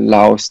actually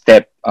allow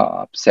steppe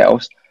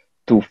cells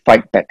to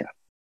fight better.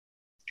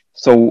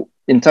 So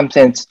in some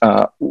sense,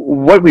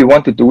 what we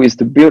want to do is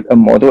to build a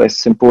model as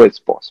simple as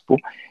possible,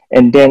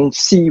 and then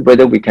see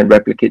whether we can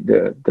replicate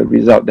the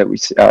result that we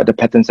see, the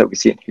patterns that we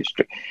see in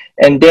history.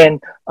 And then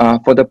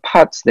for the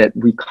parts that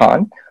we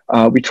can't,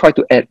 we try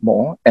to add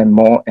more and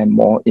more and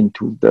more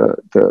into the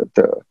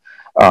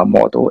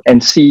model,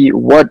 and see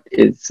what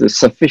is the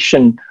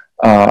sufficient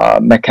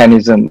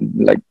mechanism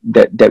like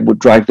that would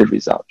drive the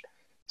result.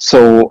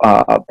 So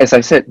as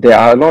I said, there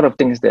are a lot of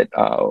things that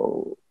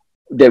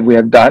we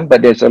have done,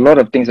 but there's a lot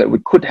of things that we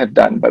could have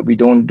done, but we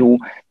don't do,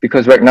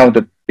 because right now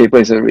the paper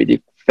is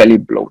already fairly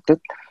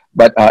bloated.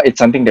 But it's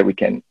something that we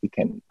can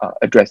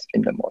address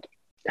in the model.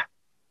 Yeah.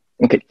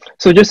 Okay.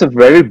 So just a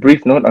very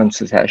brief note on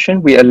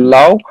secession. We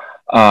allow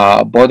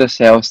border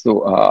cells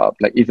to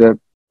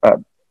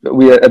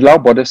we allow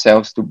border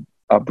cells to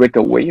break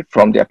away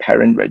from their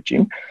parent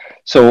regime.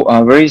 So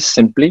very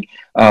simply,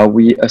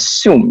 we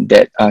assume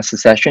that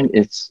secession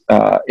is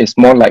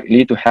more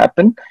likely to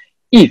happen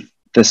if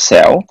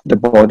the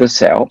border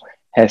cell,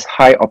 has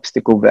high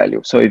obstacle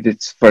value. So if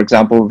it's, for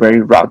example, very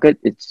rugged,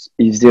 it's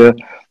easier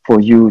for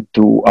you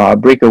to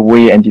break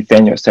away and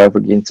defend yourself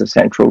against a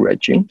central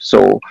regime.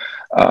 So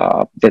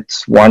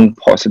that's one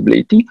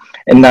possibility.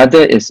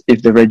 Another is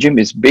if the regime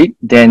is big,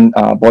 then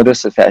border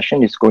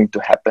secession is going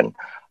to happen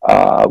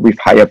with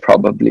higher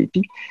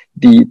probability.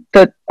 The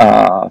third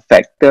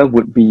factor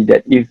would be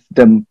that if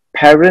the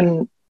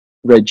parent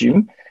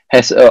regime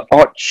has an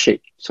odd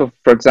shape, so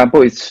for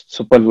example, it's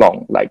super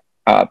long, like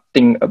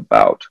think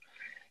about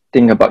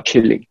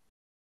Chile.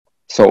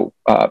 So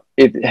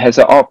if it has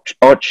an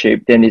odd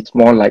shape, then it's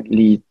more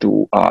likely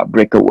to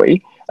break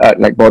away.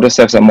 Like border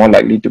cells are more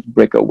likely to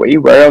break away.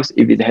 Whereas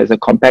if it has a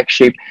compact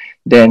shape,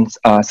 then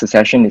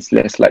secession is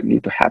less likely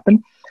to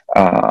happen.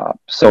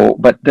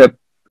 But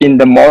in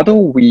the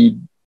model, we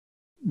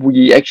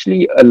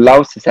actually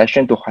allow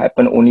secession to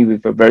happen only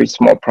with a very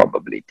small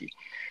probability,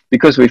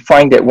 because we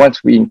find that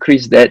once we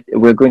increase that,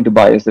 we're going to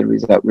bias the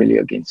result really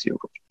against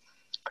Europe.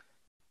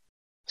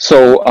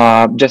 So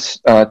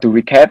just to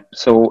recap,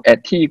 so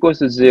at t equals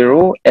to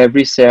 0,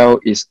 every cell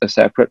is a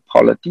separate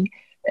polity,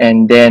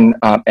 and then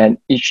in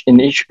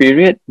each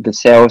period, the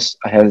cells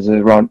has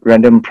a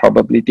random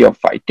probability of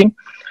fighting,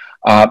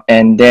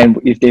 and then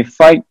if they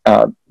fight,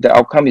 the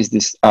outcome is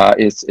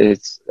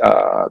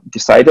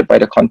decided by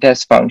the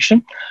contest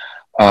function.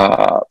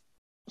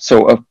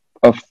 So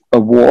a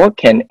war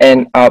can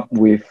end up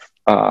with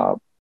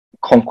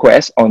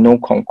conquest or no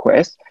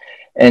conquest,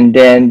 and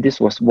then this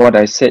was what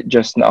I said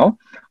just now.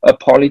 A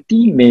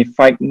polity may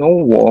fight no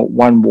war,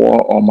 one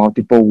war, or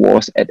multiple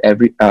wars at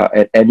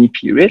any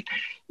period.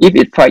 If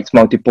it fights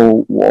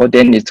multiple war,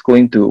 then it's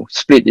going to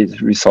split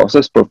its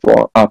resources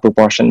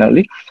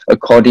proportionally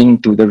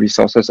according to the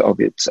resources of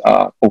its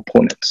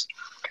opponents.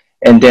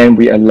 And then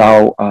we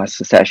allow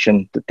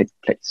secession to take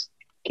place.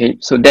 Okay,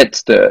 so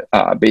that's the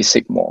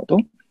basic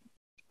model.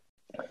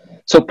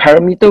 So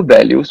parameter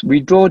values, we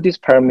draw these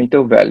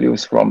parameter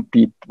values from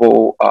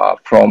people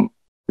from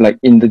like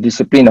in the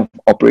discipline of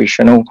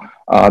operational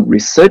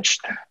research.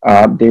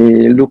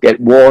 They look at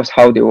wars,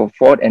 how they were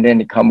fought, and then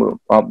they come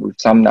up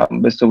with some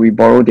numbers. So we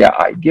borrow their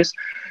ideas.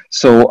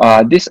 So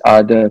these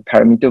are the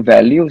parameter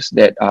values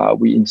that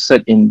we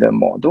insert in the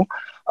model.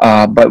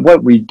 But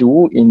what we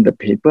do in the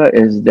paper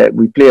is that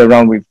we play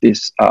around with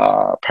these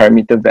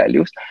parameter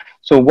values.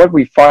 So what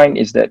we find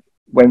is that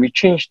when we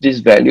change these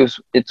values,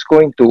 it's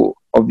going to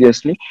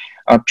obviously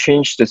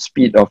change the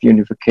speed of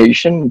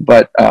unification,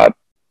 but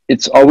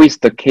it's always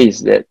the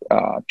case that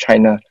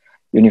China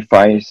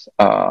unifies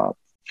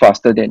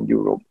faster than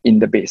Europe in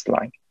the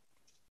baseline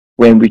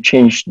when we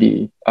change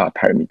the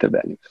parameter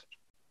values.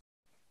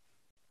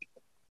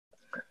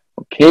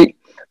 Okay,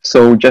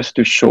 so just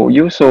to show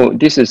you, so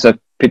this is a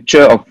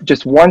picture of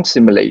just one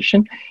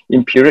simulation.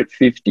 In period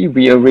 50,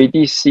 we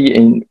already see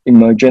an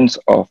emergence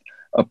of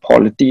a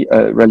polity,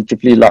 a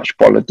relatively large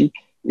polity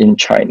in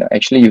China.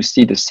 Actually, you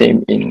see the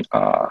same in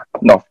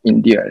North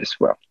India as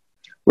well.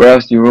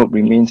 Whereas Europe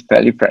remains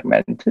fairly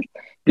fragmented.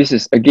 This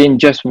is again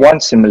just one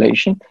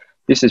simulation.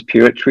 This is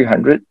period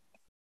 300,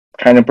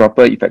 China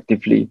proper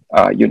effectively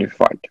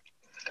unified.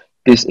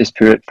 This is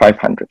period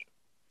 500.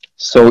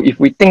 So if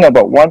we think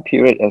about one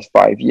period as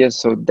 5 years,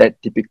 so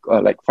that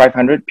typical like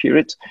 500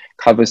 periods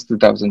covers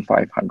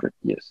 2,500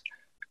 years.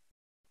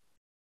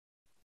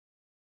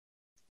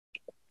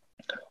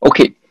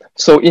 Okay,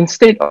 so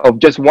instead of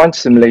just one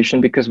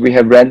simulation, because we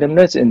have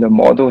randomness in the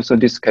model, so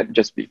this can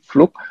just be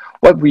fluke,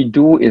 what we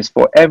do is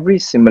for every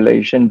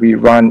simulation, we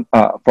run,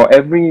 for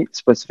every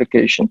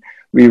specification,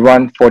 we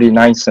run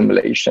 49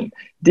 simulation.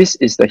 This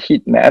is the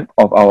heat map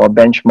of our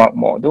benchmark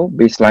model,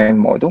 baseline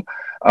model.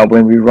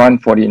 When we run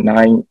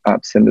 49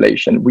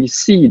 simulation, we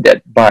see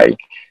that by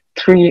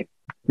t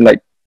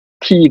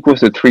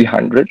equals to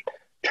 300,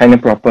 China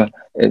proper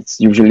is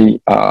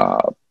usually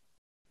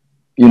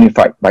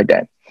unified by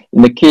then.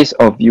 In the case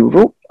of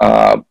Europe,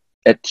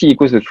 at t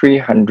equals to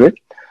 300,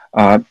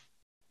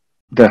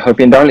 the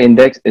Herfindahl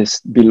index is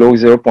below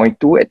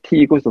 0.2. At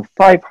t equals to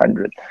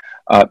 500,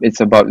 it's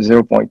about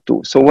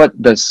 0.2. So what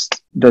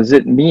does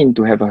it mean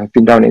to have a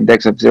Herfindahl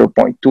index of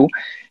 0.2?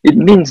 It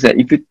means that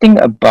if you think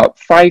about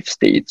 5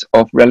 states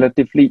of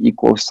relatively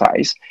equal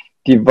size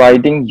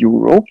dividing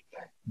Europe,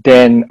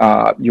 then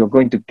you're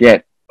going to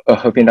get a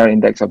Herfindahl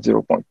index of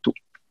 0.2.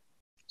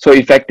 So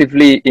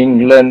effectively,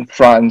 England,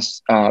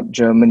 France,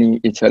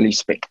 Germany, Italy,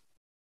 Spain.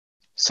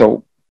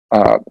 So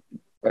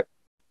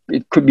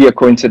it could be a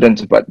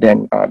coincidence, but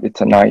then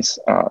it's a nice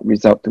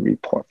result to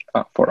report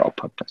for our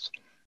purpose.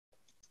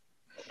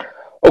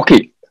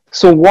 Okay,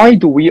 so why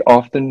do we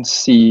often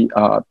see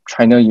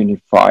China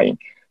unifying?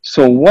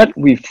 So what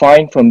we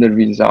find from the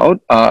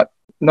result,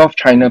 North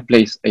China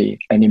plays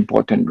an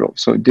important role.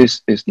 So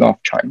this is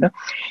North China.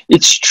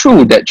 It's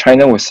true that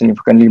China was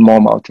significantly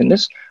more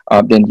mountainous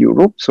than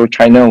Europe. So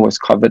China was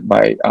covered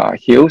by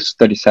hills.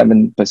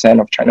 37%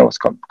 of China was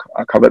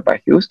covered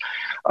by hills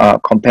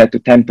compared to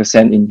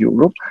 10% in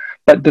Europe.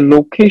 But the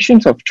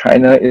locations of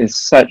China is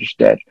such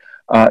that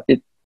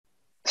it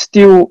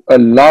still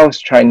allows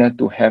China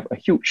to have a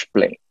huge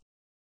plain.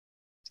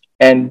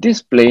 And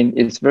this plain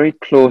is very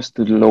close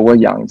to the lower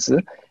Yangtze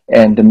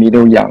and the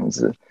middle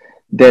Yangtze,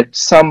 that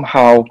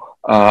somehow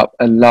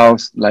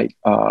allows like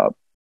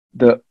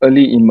the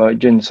early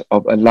emergence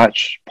of a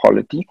large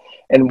polity.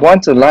 And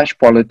once a large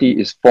polity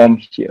is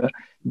formed here,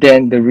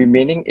 then the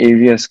remaining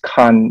areas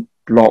can't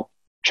block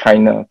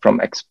China from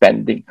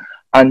expanding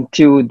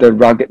until the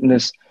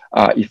ruggedness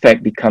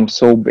effect becomes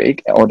so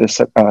big, or the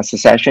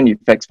secession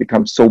effects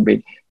become so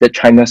big that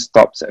China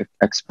stops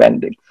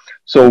expanding.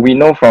 So we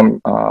know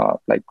from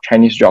like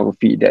Chinese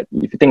geography that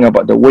if you think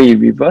about the Wei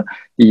River,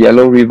 the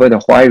Yellow River, the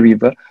Huai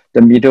River,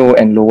 the middle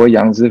and lower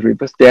Yangtze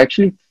rivers, they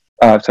actually,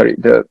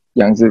 the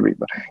Yangtze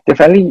River, they're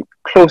fairly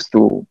close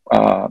to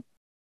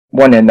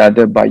one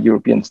another by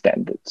European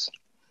standards.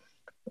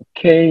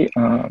 Okay,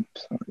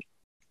 sorry.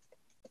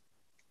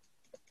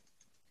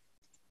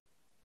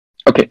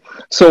 Okay,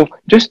 so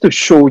just to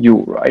show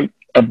you, right,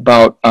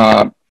 about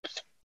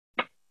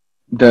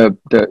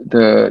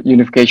the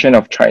unification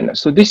of China.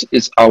 So this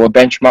is our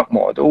benchmark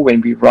model.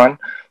 When we run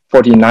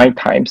 49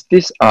 times,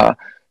 these are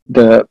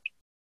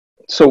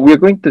so we're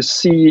going to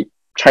see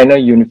China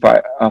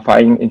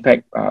unifying, in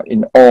fact,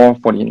 in all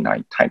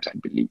 49 times, I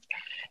believe.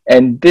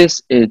 And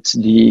this is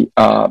the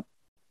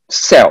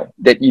cell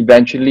that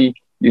eventually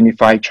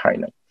unify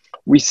China.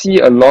 We see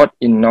a lot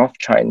in North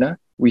China.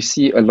 We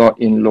see a lot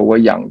in lower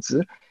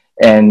Yangtze,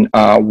 and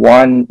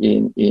one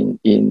in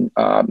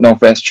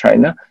Northwest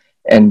China,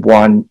 and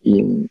one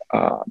in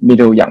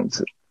middle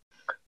Yangtze.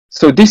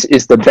 So this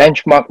is the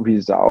benchmark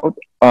result.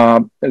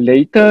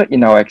 Later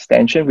in our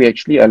extension, we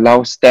actually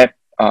allow steppe.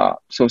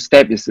 So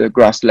steppe is a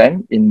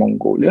grassland in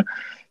Mongolia.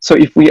 So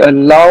if we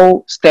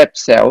allow step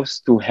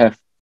cells to have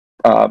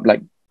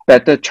like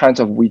better chance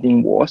of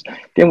winning wars,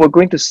 then we're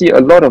going to see a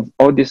lot of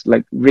all these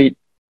like red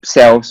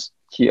cells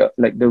here,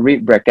 like the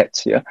red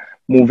brackets here,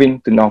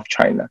 moving to North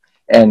China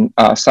and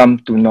some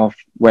to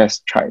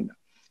Northwest China.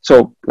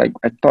 So like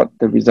I thought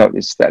the result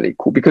is fairly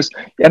cool because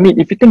I mean,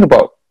 if you think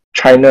about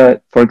China,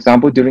 for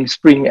example, during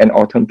spring and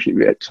autumn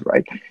periods,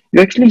 right,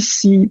 you actually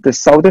see the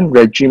southern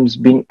regimes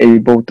being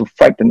able to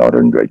fight the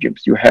northern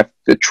regimes. You have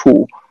the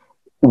Chu,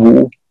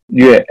 Wu,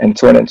 Yue, and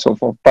so on and so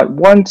forth. But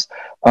once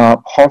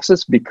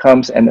horses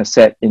becomes an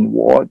asset in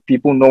war,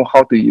 people know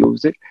how to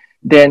use it,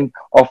 then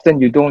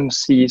often you don't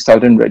see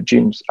southern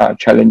regimes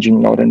challenging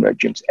northern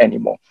regimes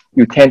anymore.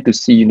 You tend to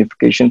see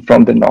unification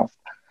from the north.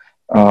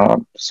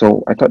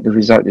 So I thought the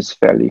result is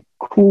fairly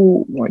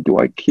cool. Why do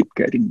I keep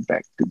getting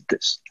back to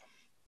this?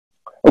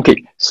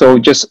 Okay, so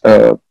just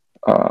a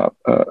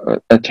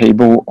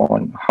table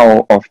on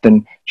how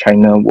often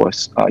China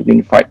was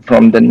unified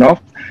from the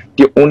north.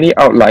 The only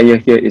outlier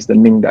here is the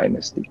Ming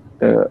Dynasty.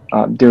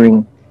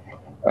 During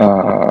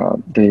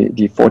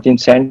the 14th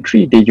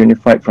century, they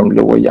unified from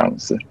Lower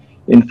Yangtze.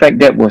 In fact,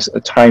 that was a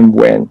time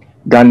when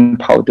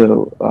gunpowder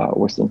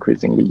was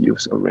increasingly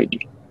used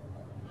already.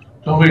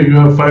 Tuan-Hwee, you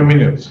have 5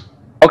 minutes.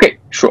 Okay,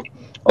 sure.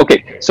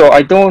 Okay, so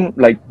I don't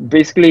like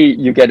basically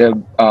you get a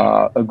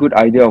good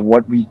idea of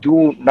what we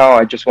do. Now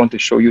I just want to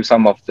show you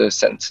some of the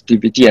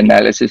sensitivity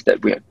analysis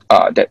that we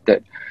have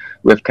that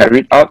we've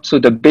carried out. So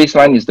the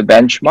baseline is the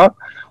benchmark.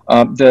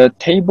 The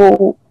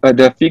table,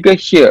 the figure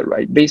here,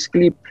 right,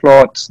 basically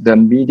plots the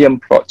median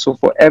plot. So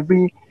for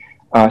every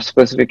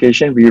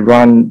specification, we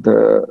run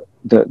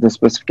the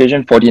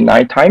specification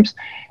 49 times,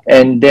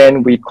 and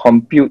then we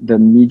compute the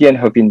median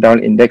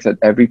Herfindahl index at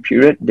every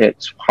period.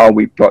 That's how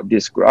we plot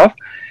this graph.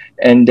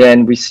 And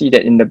then we see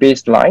that in the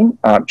baseline,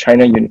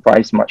 China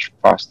unifies much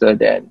faster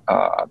than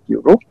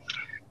Europe.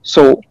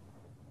 So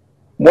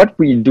what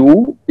we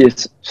do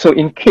is, so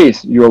in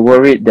case you're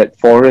worried that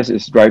forest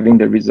is driving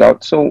the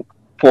result, so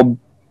for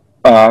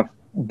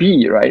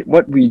B, right,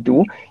 what we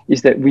do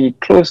is that we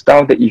close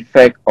down the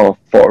effect of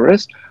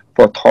forest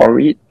for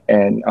torrid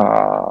and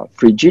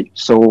frigid.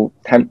 So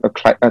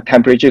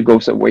temperature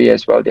goes away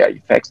as well, their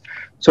effects.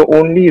 So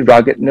only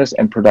ruggedness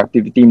and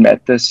productivity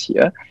matters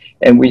here.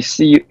 And we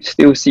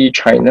still see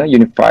China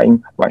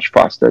unifying much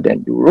faster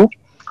than Europe.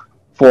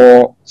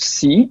 For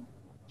C,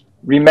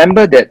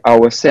 remember that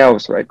our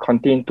cells, right,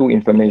 contain two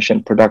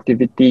information,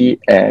 productivity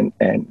and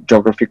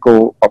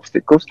geographical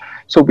obstacles.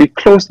 So we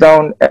close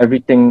down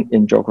everything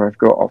in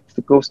geographical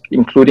obstacles,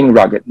 including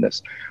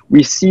ruggedness.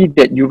 We see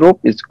that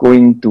Europe is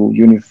going to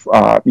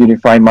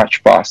unify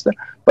much faster,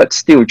 but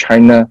still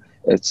China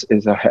is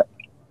ahead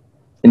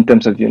in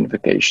terms of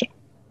unification.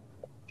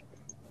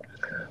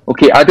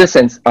 Okay, other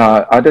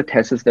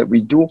tests that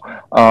we do,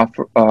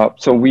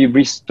 so we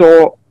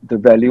restore the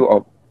value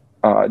of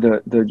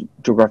the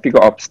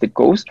geographical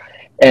obstacles.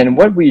 And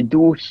what we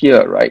do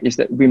here, right, is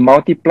that we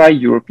multiply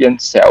European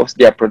cells,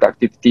 their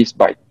productivities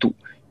by 2,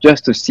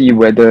 just to see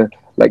whether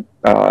like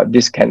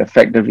this can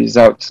affect the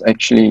results.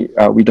 Actually,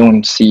 we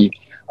don't see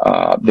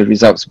the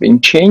results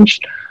being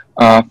changed.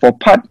 For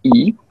part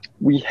E,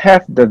 we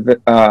have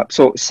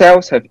so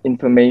cells have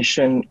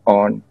information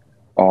on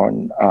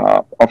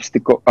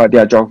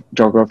their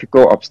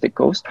geographical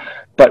obstacles,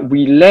 but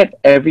we let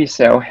every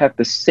cell have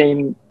the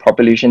same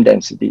population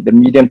density, the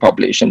median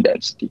population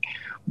density.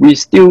 We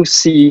still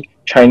see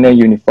China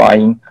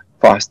unifying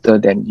faster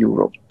than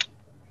Europe.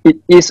 It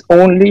is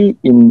only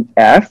in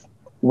F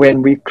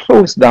when we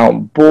close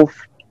down both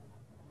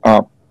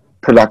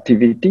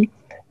productivity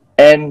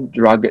and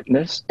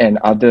ruggedness and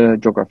other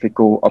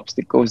geographical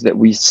obstacles that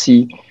we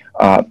see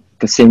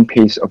the same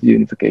pace of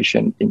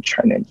unification in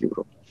China and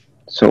Europe.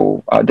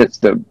 So that's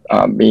the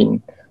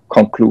main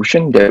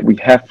conclusion that we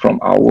have from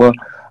our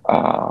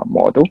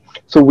model.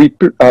 So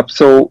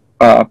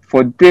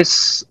for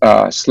this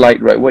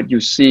slide, right, what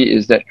you see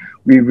is that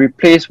we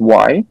replace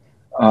Y,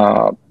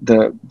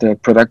 the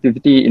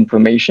productivity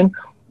information,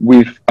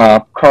 with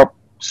crop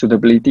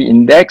suitability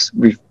index,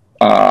 with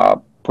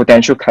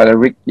potential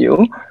caloric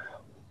yield,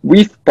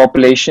 with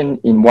population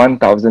in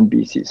 1000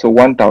 BC, so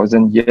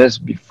 1000 years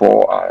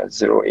before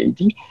 0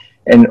 AD,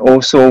 and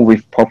also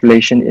with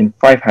population in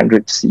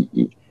 500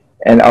 CE.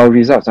 And our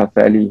results are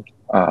fairly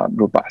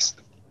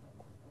robust.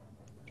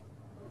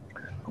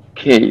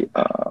 Okay.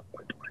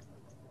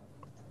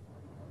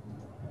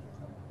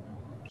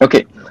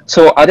 Okay,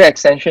 so other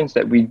extensions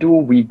that we do,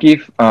 we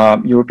give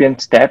European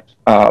steps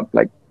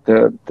like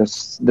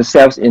the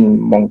cells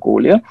in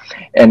Mongolia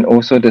and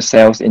also the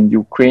cells in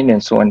Ukraine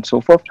and so on and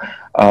so forth,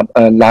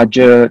 a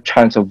larger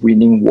chance of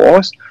winning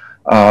wars.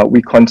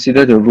 We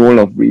consider the role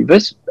of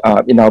rivers.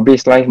 In our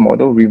baseline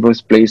model,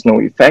 rivers plays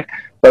no effect,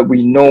 but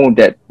we know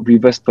that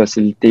rivers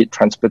facilitate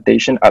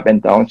transportation up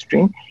and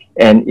downstream,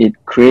 and it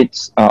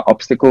creates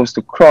obstacles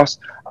to cross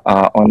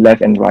on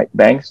left and right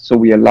banks. So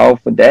we allow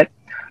for that.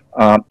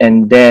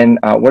 And then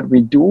what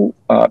we do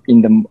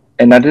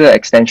another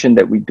extension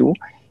that we do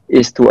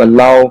is to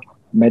allow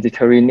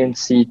Mediterranean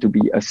Sea to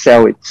be a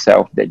cell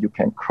itself that you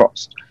can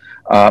cross.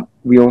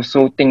 We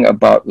also think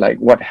about like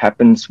what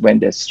happens when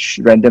there's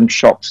random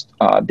shocks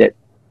that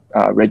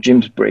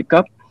regimes break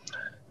up.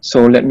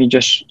 So let me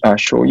just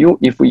show you.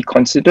 If we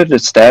consider the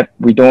step,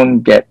 we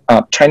don't get,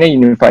 China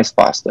unifies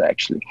faster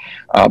actually,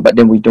 but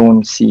then we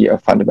don't see a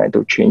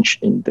fundamental change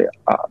in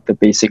the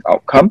basic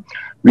outcome.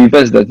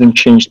 Reverse doesn't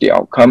change the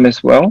outcome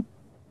as well.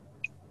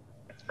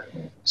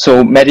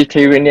 So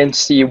Mediterranean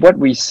Sea, what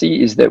we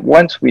see is that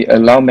once we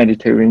allow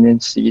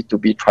Mediterranean Sea to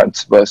be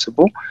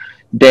transversible,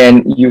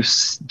 then you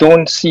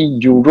don't see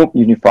Europe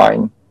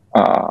unifying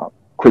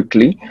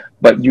quickly,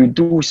 but you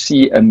do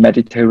see a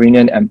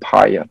Mediterranean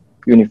empire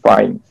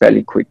unifying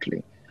fairly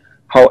quickly.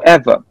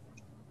 However,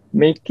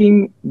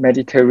 making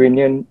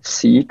Mediterranean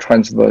Sea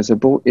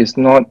transversible is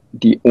not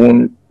the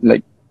only,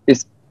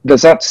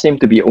 does not seem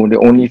to be the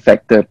only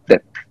factor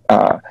that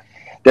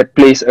that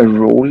plays a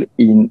role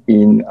in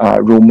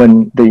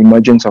the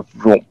emergence of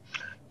Rome.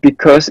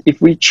 Because if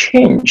we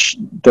change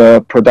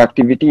the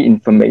productivity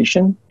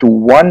information to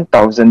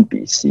 1000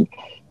 BC,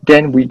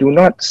 then we do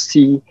not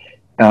see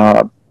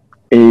a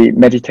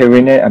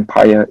Mediterranean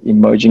empire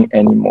emerging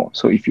anymore.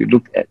 So if you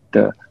look at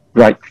the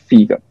right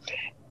figure.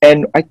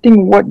 And I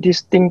think what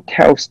this thing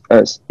tells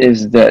us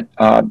is that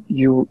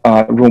the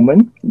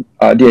Roman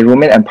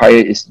Empire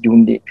is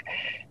unique.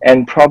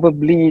 And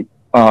probably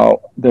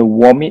the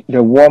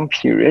warm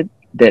period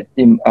that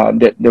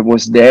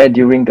was there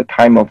during the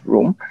time of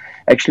Rome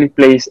actually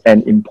plays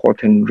an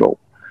important role.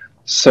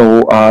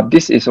 So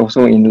this is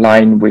also in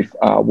line with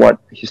what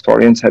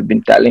historians have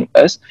been telling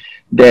us,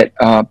 that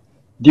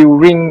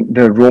during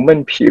the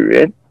Roman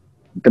period,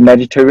 the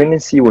Mediterranean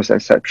Sea was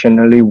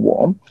exceptionally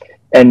warm,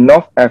 and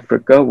North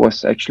Africa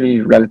was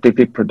actually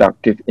relatively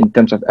productive in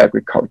terms of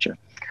agriculture.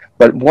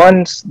 But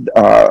once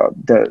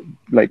the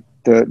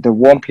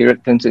warm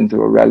period turns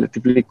into a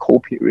relatively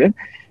cold period,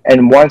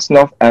 and once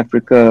North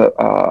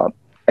Africa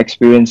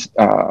experienced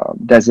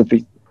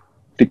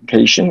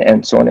desertification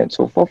and so on and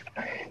so forth,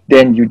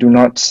 then you do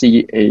not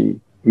see a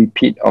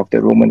repeat of the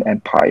Roman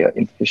Empire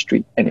in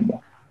history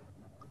anymore.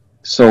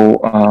 So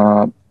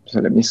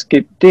let me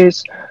skip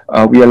this.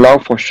 We allow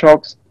for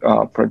shocks,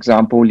 for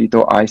example,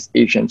 little ice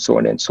age and so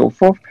on and so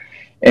forth.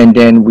 And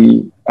then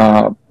we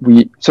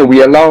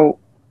allow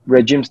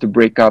regimes to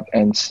break up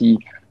and see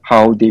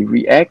how they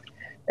react.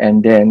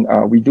 And then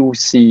we do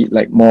see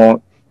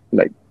more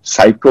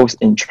cycles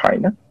in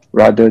China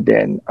rather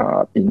than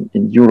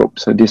in Europe.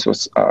 So this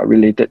was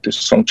related to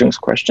Song Zheng's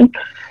question.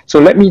 So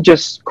let me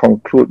just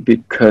conclude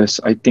because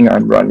I think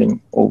I'm running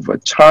over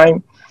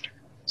time.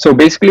 So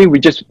basically, we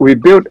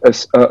built a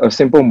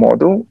simple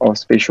model of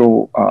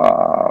spatial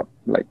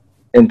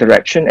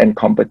interaction and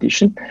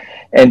competition,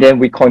 and then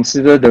we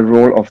consider the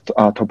role of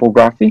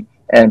topography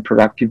and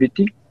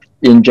productivity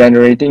in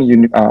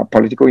generating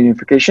political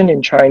unification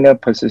in China,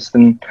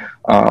 persistent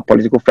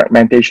political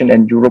fragmentation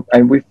in Europe,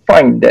 and we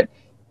find that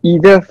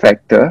either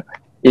factor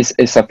is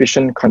a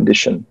sufficient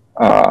condition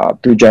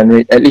to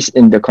generate, at least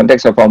in the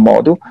context of our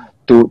model,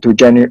 to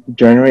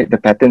generate the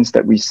patterns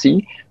that we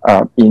see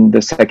in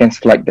the second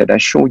slide that I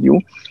show you.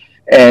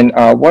 And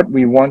what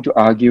we want to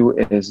argue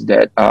is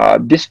that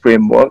this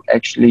framework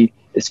actually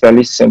is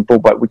fairly simple,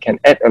 but we can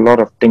add a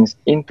lot of things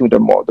into the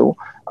model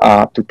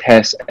to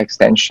test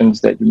extensions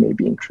that you may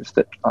be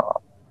interested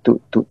to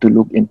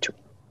look into.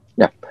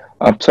 Yeah,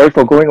 sorry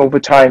for going over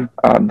time.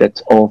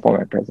 That's all for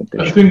my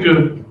presentation. I think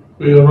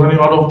we are running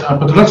out of time,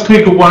 but let's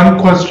take one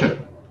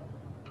question.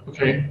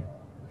 Okay.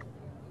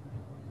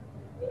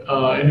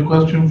 Any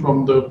question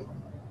from the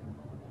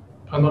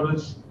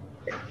panelists?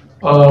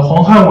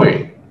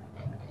 Tuan-Hwee.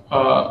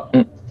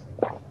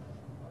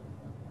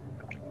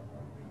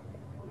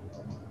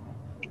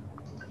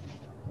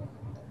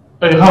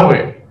 Hey,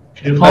 Hanwei,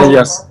 can you talk?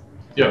 Yes.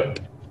 Yeah.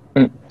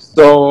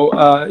 So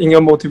in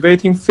a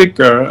motivating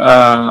figure,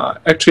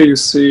 actually you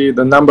see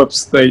the number of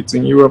states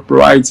in Europe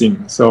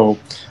rising. So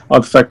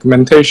the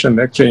fragmentation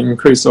actually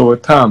increased over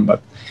time,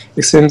 but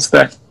it seems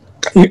that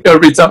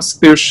results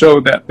still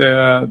show that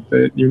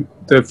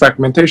the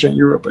fragmentation in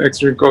Europe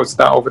actually goes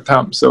down over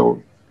time.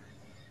 So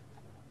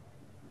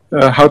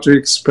how to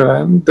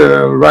explain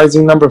the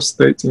rising number of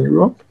states in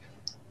Europe?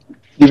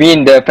 You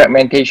mean the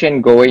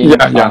fragmentation going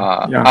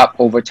yeah. up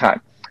over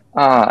time?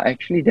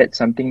 Actually, that's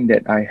something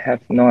that I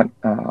have not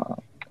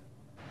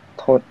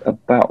thought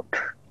about.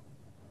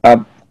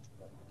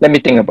 Let me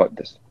think about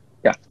this.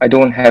 Yeah, I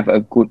don't have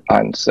a good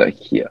answer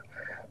here,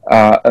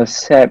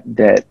 except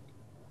that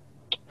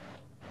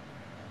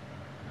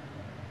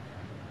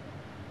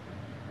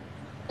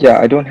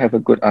I don't have a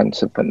good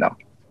answer for now.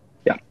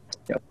 Yeah.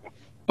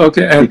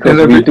 Okay, and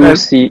because we do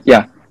see.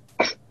 Yeah.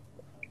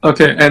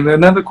 Okay, and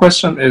another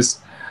question is,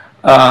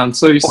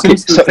 so you okay,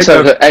 see.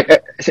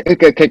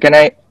 Can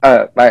I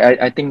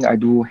think I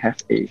do have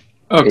an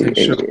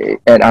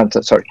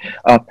answer. Sorry.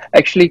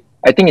 Actually,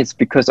 I think it's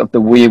because of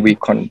the way we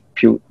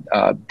compute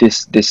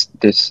this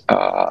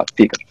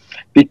figure,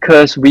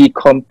 because we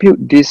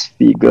compute this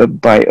figure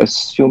by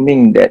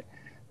assuming that.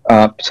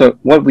 So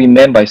what we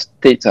meant by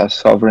states are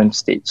sovereign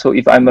states. So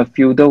if I'm a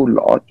feudal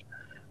lord,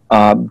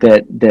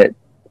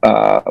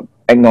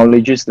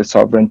 acknowledges the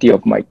sovereignty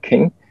of my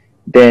king,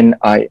 then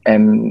I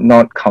am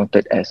not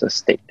counted as a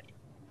state.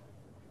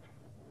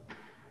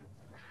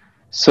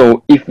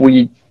 So if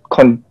we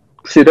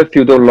consider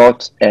feudal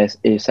lords as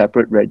a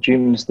separate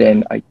regimes,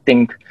 then I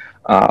think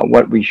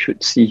what we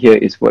should see here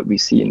is what we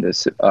see in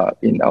this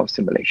in our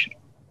simulation.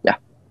 Yeah.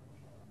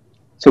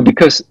 So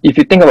because if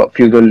you think about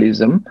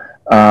feudalism,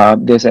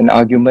 there's an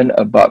argument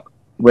about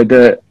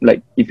whether,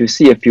 like, if you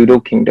see a feudal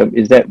kingdom,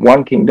 is that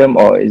one kingdom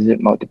or is it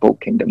multiple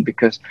kingdom?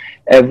 Because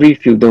every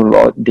feudal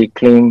lord, they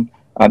claim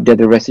they're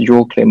the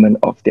residual claimant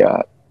of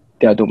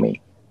their domain.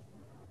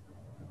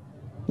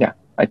 Yeah,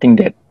 I think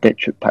that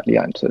should partly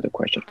answer the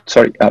question.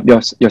 Sorry,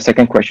 your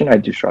second question, I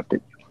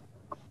disrupted.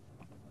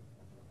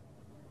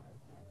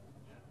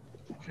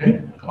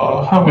 Okay,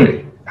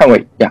 Hwee.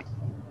 Hwee, yeah.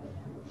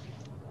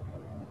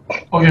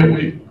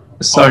 Okay,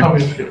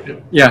 Sorry.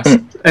 Yes,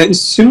 and it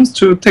seems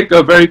to take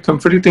a very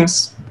conflicting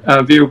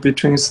view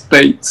between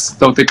states.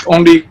 So they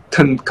only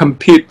can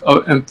compete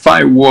and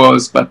fight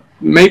wars, but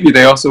maybe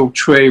they also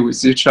trade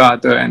with each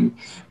other, and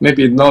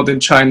maybe northern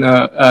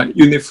China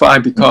unify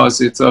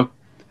because it's a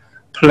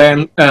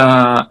plan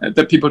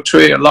that people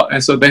trade a lot,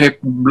 and so they have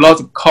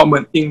lots of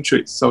common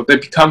interests. So they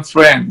become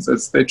friends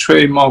as they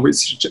trade more with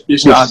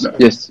each other.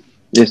 Yes,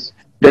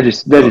 that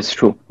is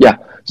true. Yeah.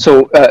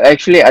 So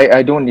actually,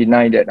 I don't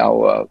deny that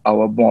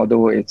our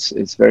model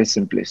it's very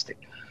simplistic.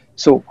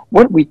 So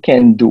what we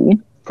can do,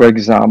 for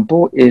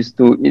example, is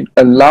to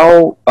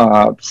allow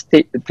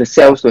the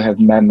cells to have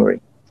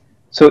memory.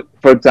 So,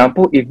 for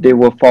example, if they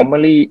were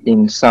formerly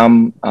in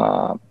some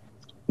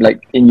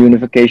like in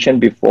unification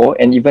before,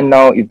 and even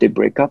now if they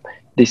break up,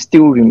 they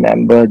still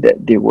remember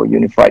that they were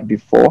unified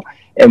before,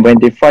 and when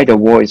they fight a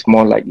war, it's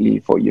more likely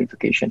for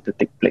unification to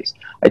take place.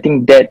 I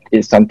think that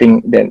is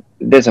something that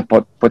there's a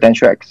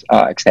potential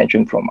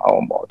extension from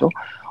our model.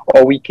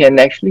 Or we can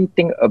actually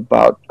think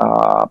about,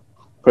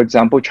 for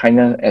example,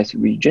 China as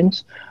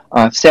regions.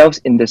 Cells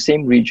in the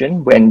same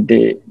region, when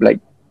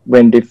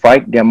they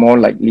fight, they're more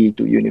likely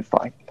to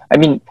unify. I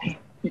mean,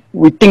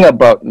 we think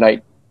about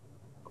like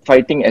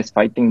fighting as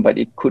fighting, but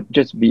it could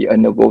just be a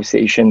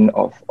negotiation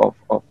of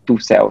two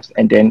cells,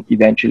 and then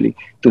eventually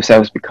two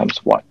cells becomes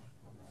one.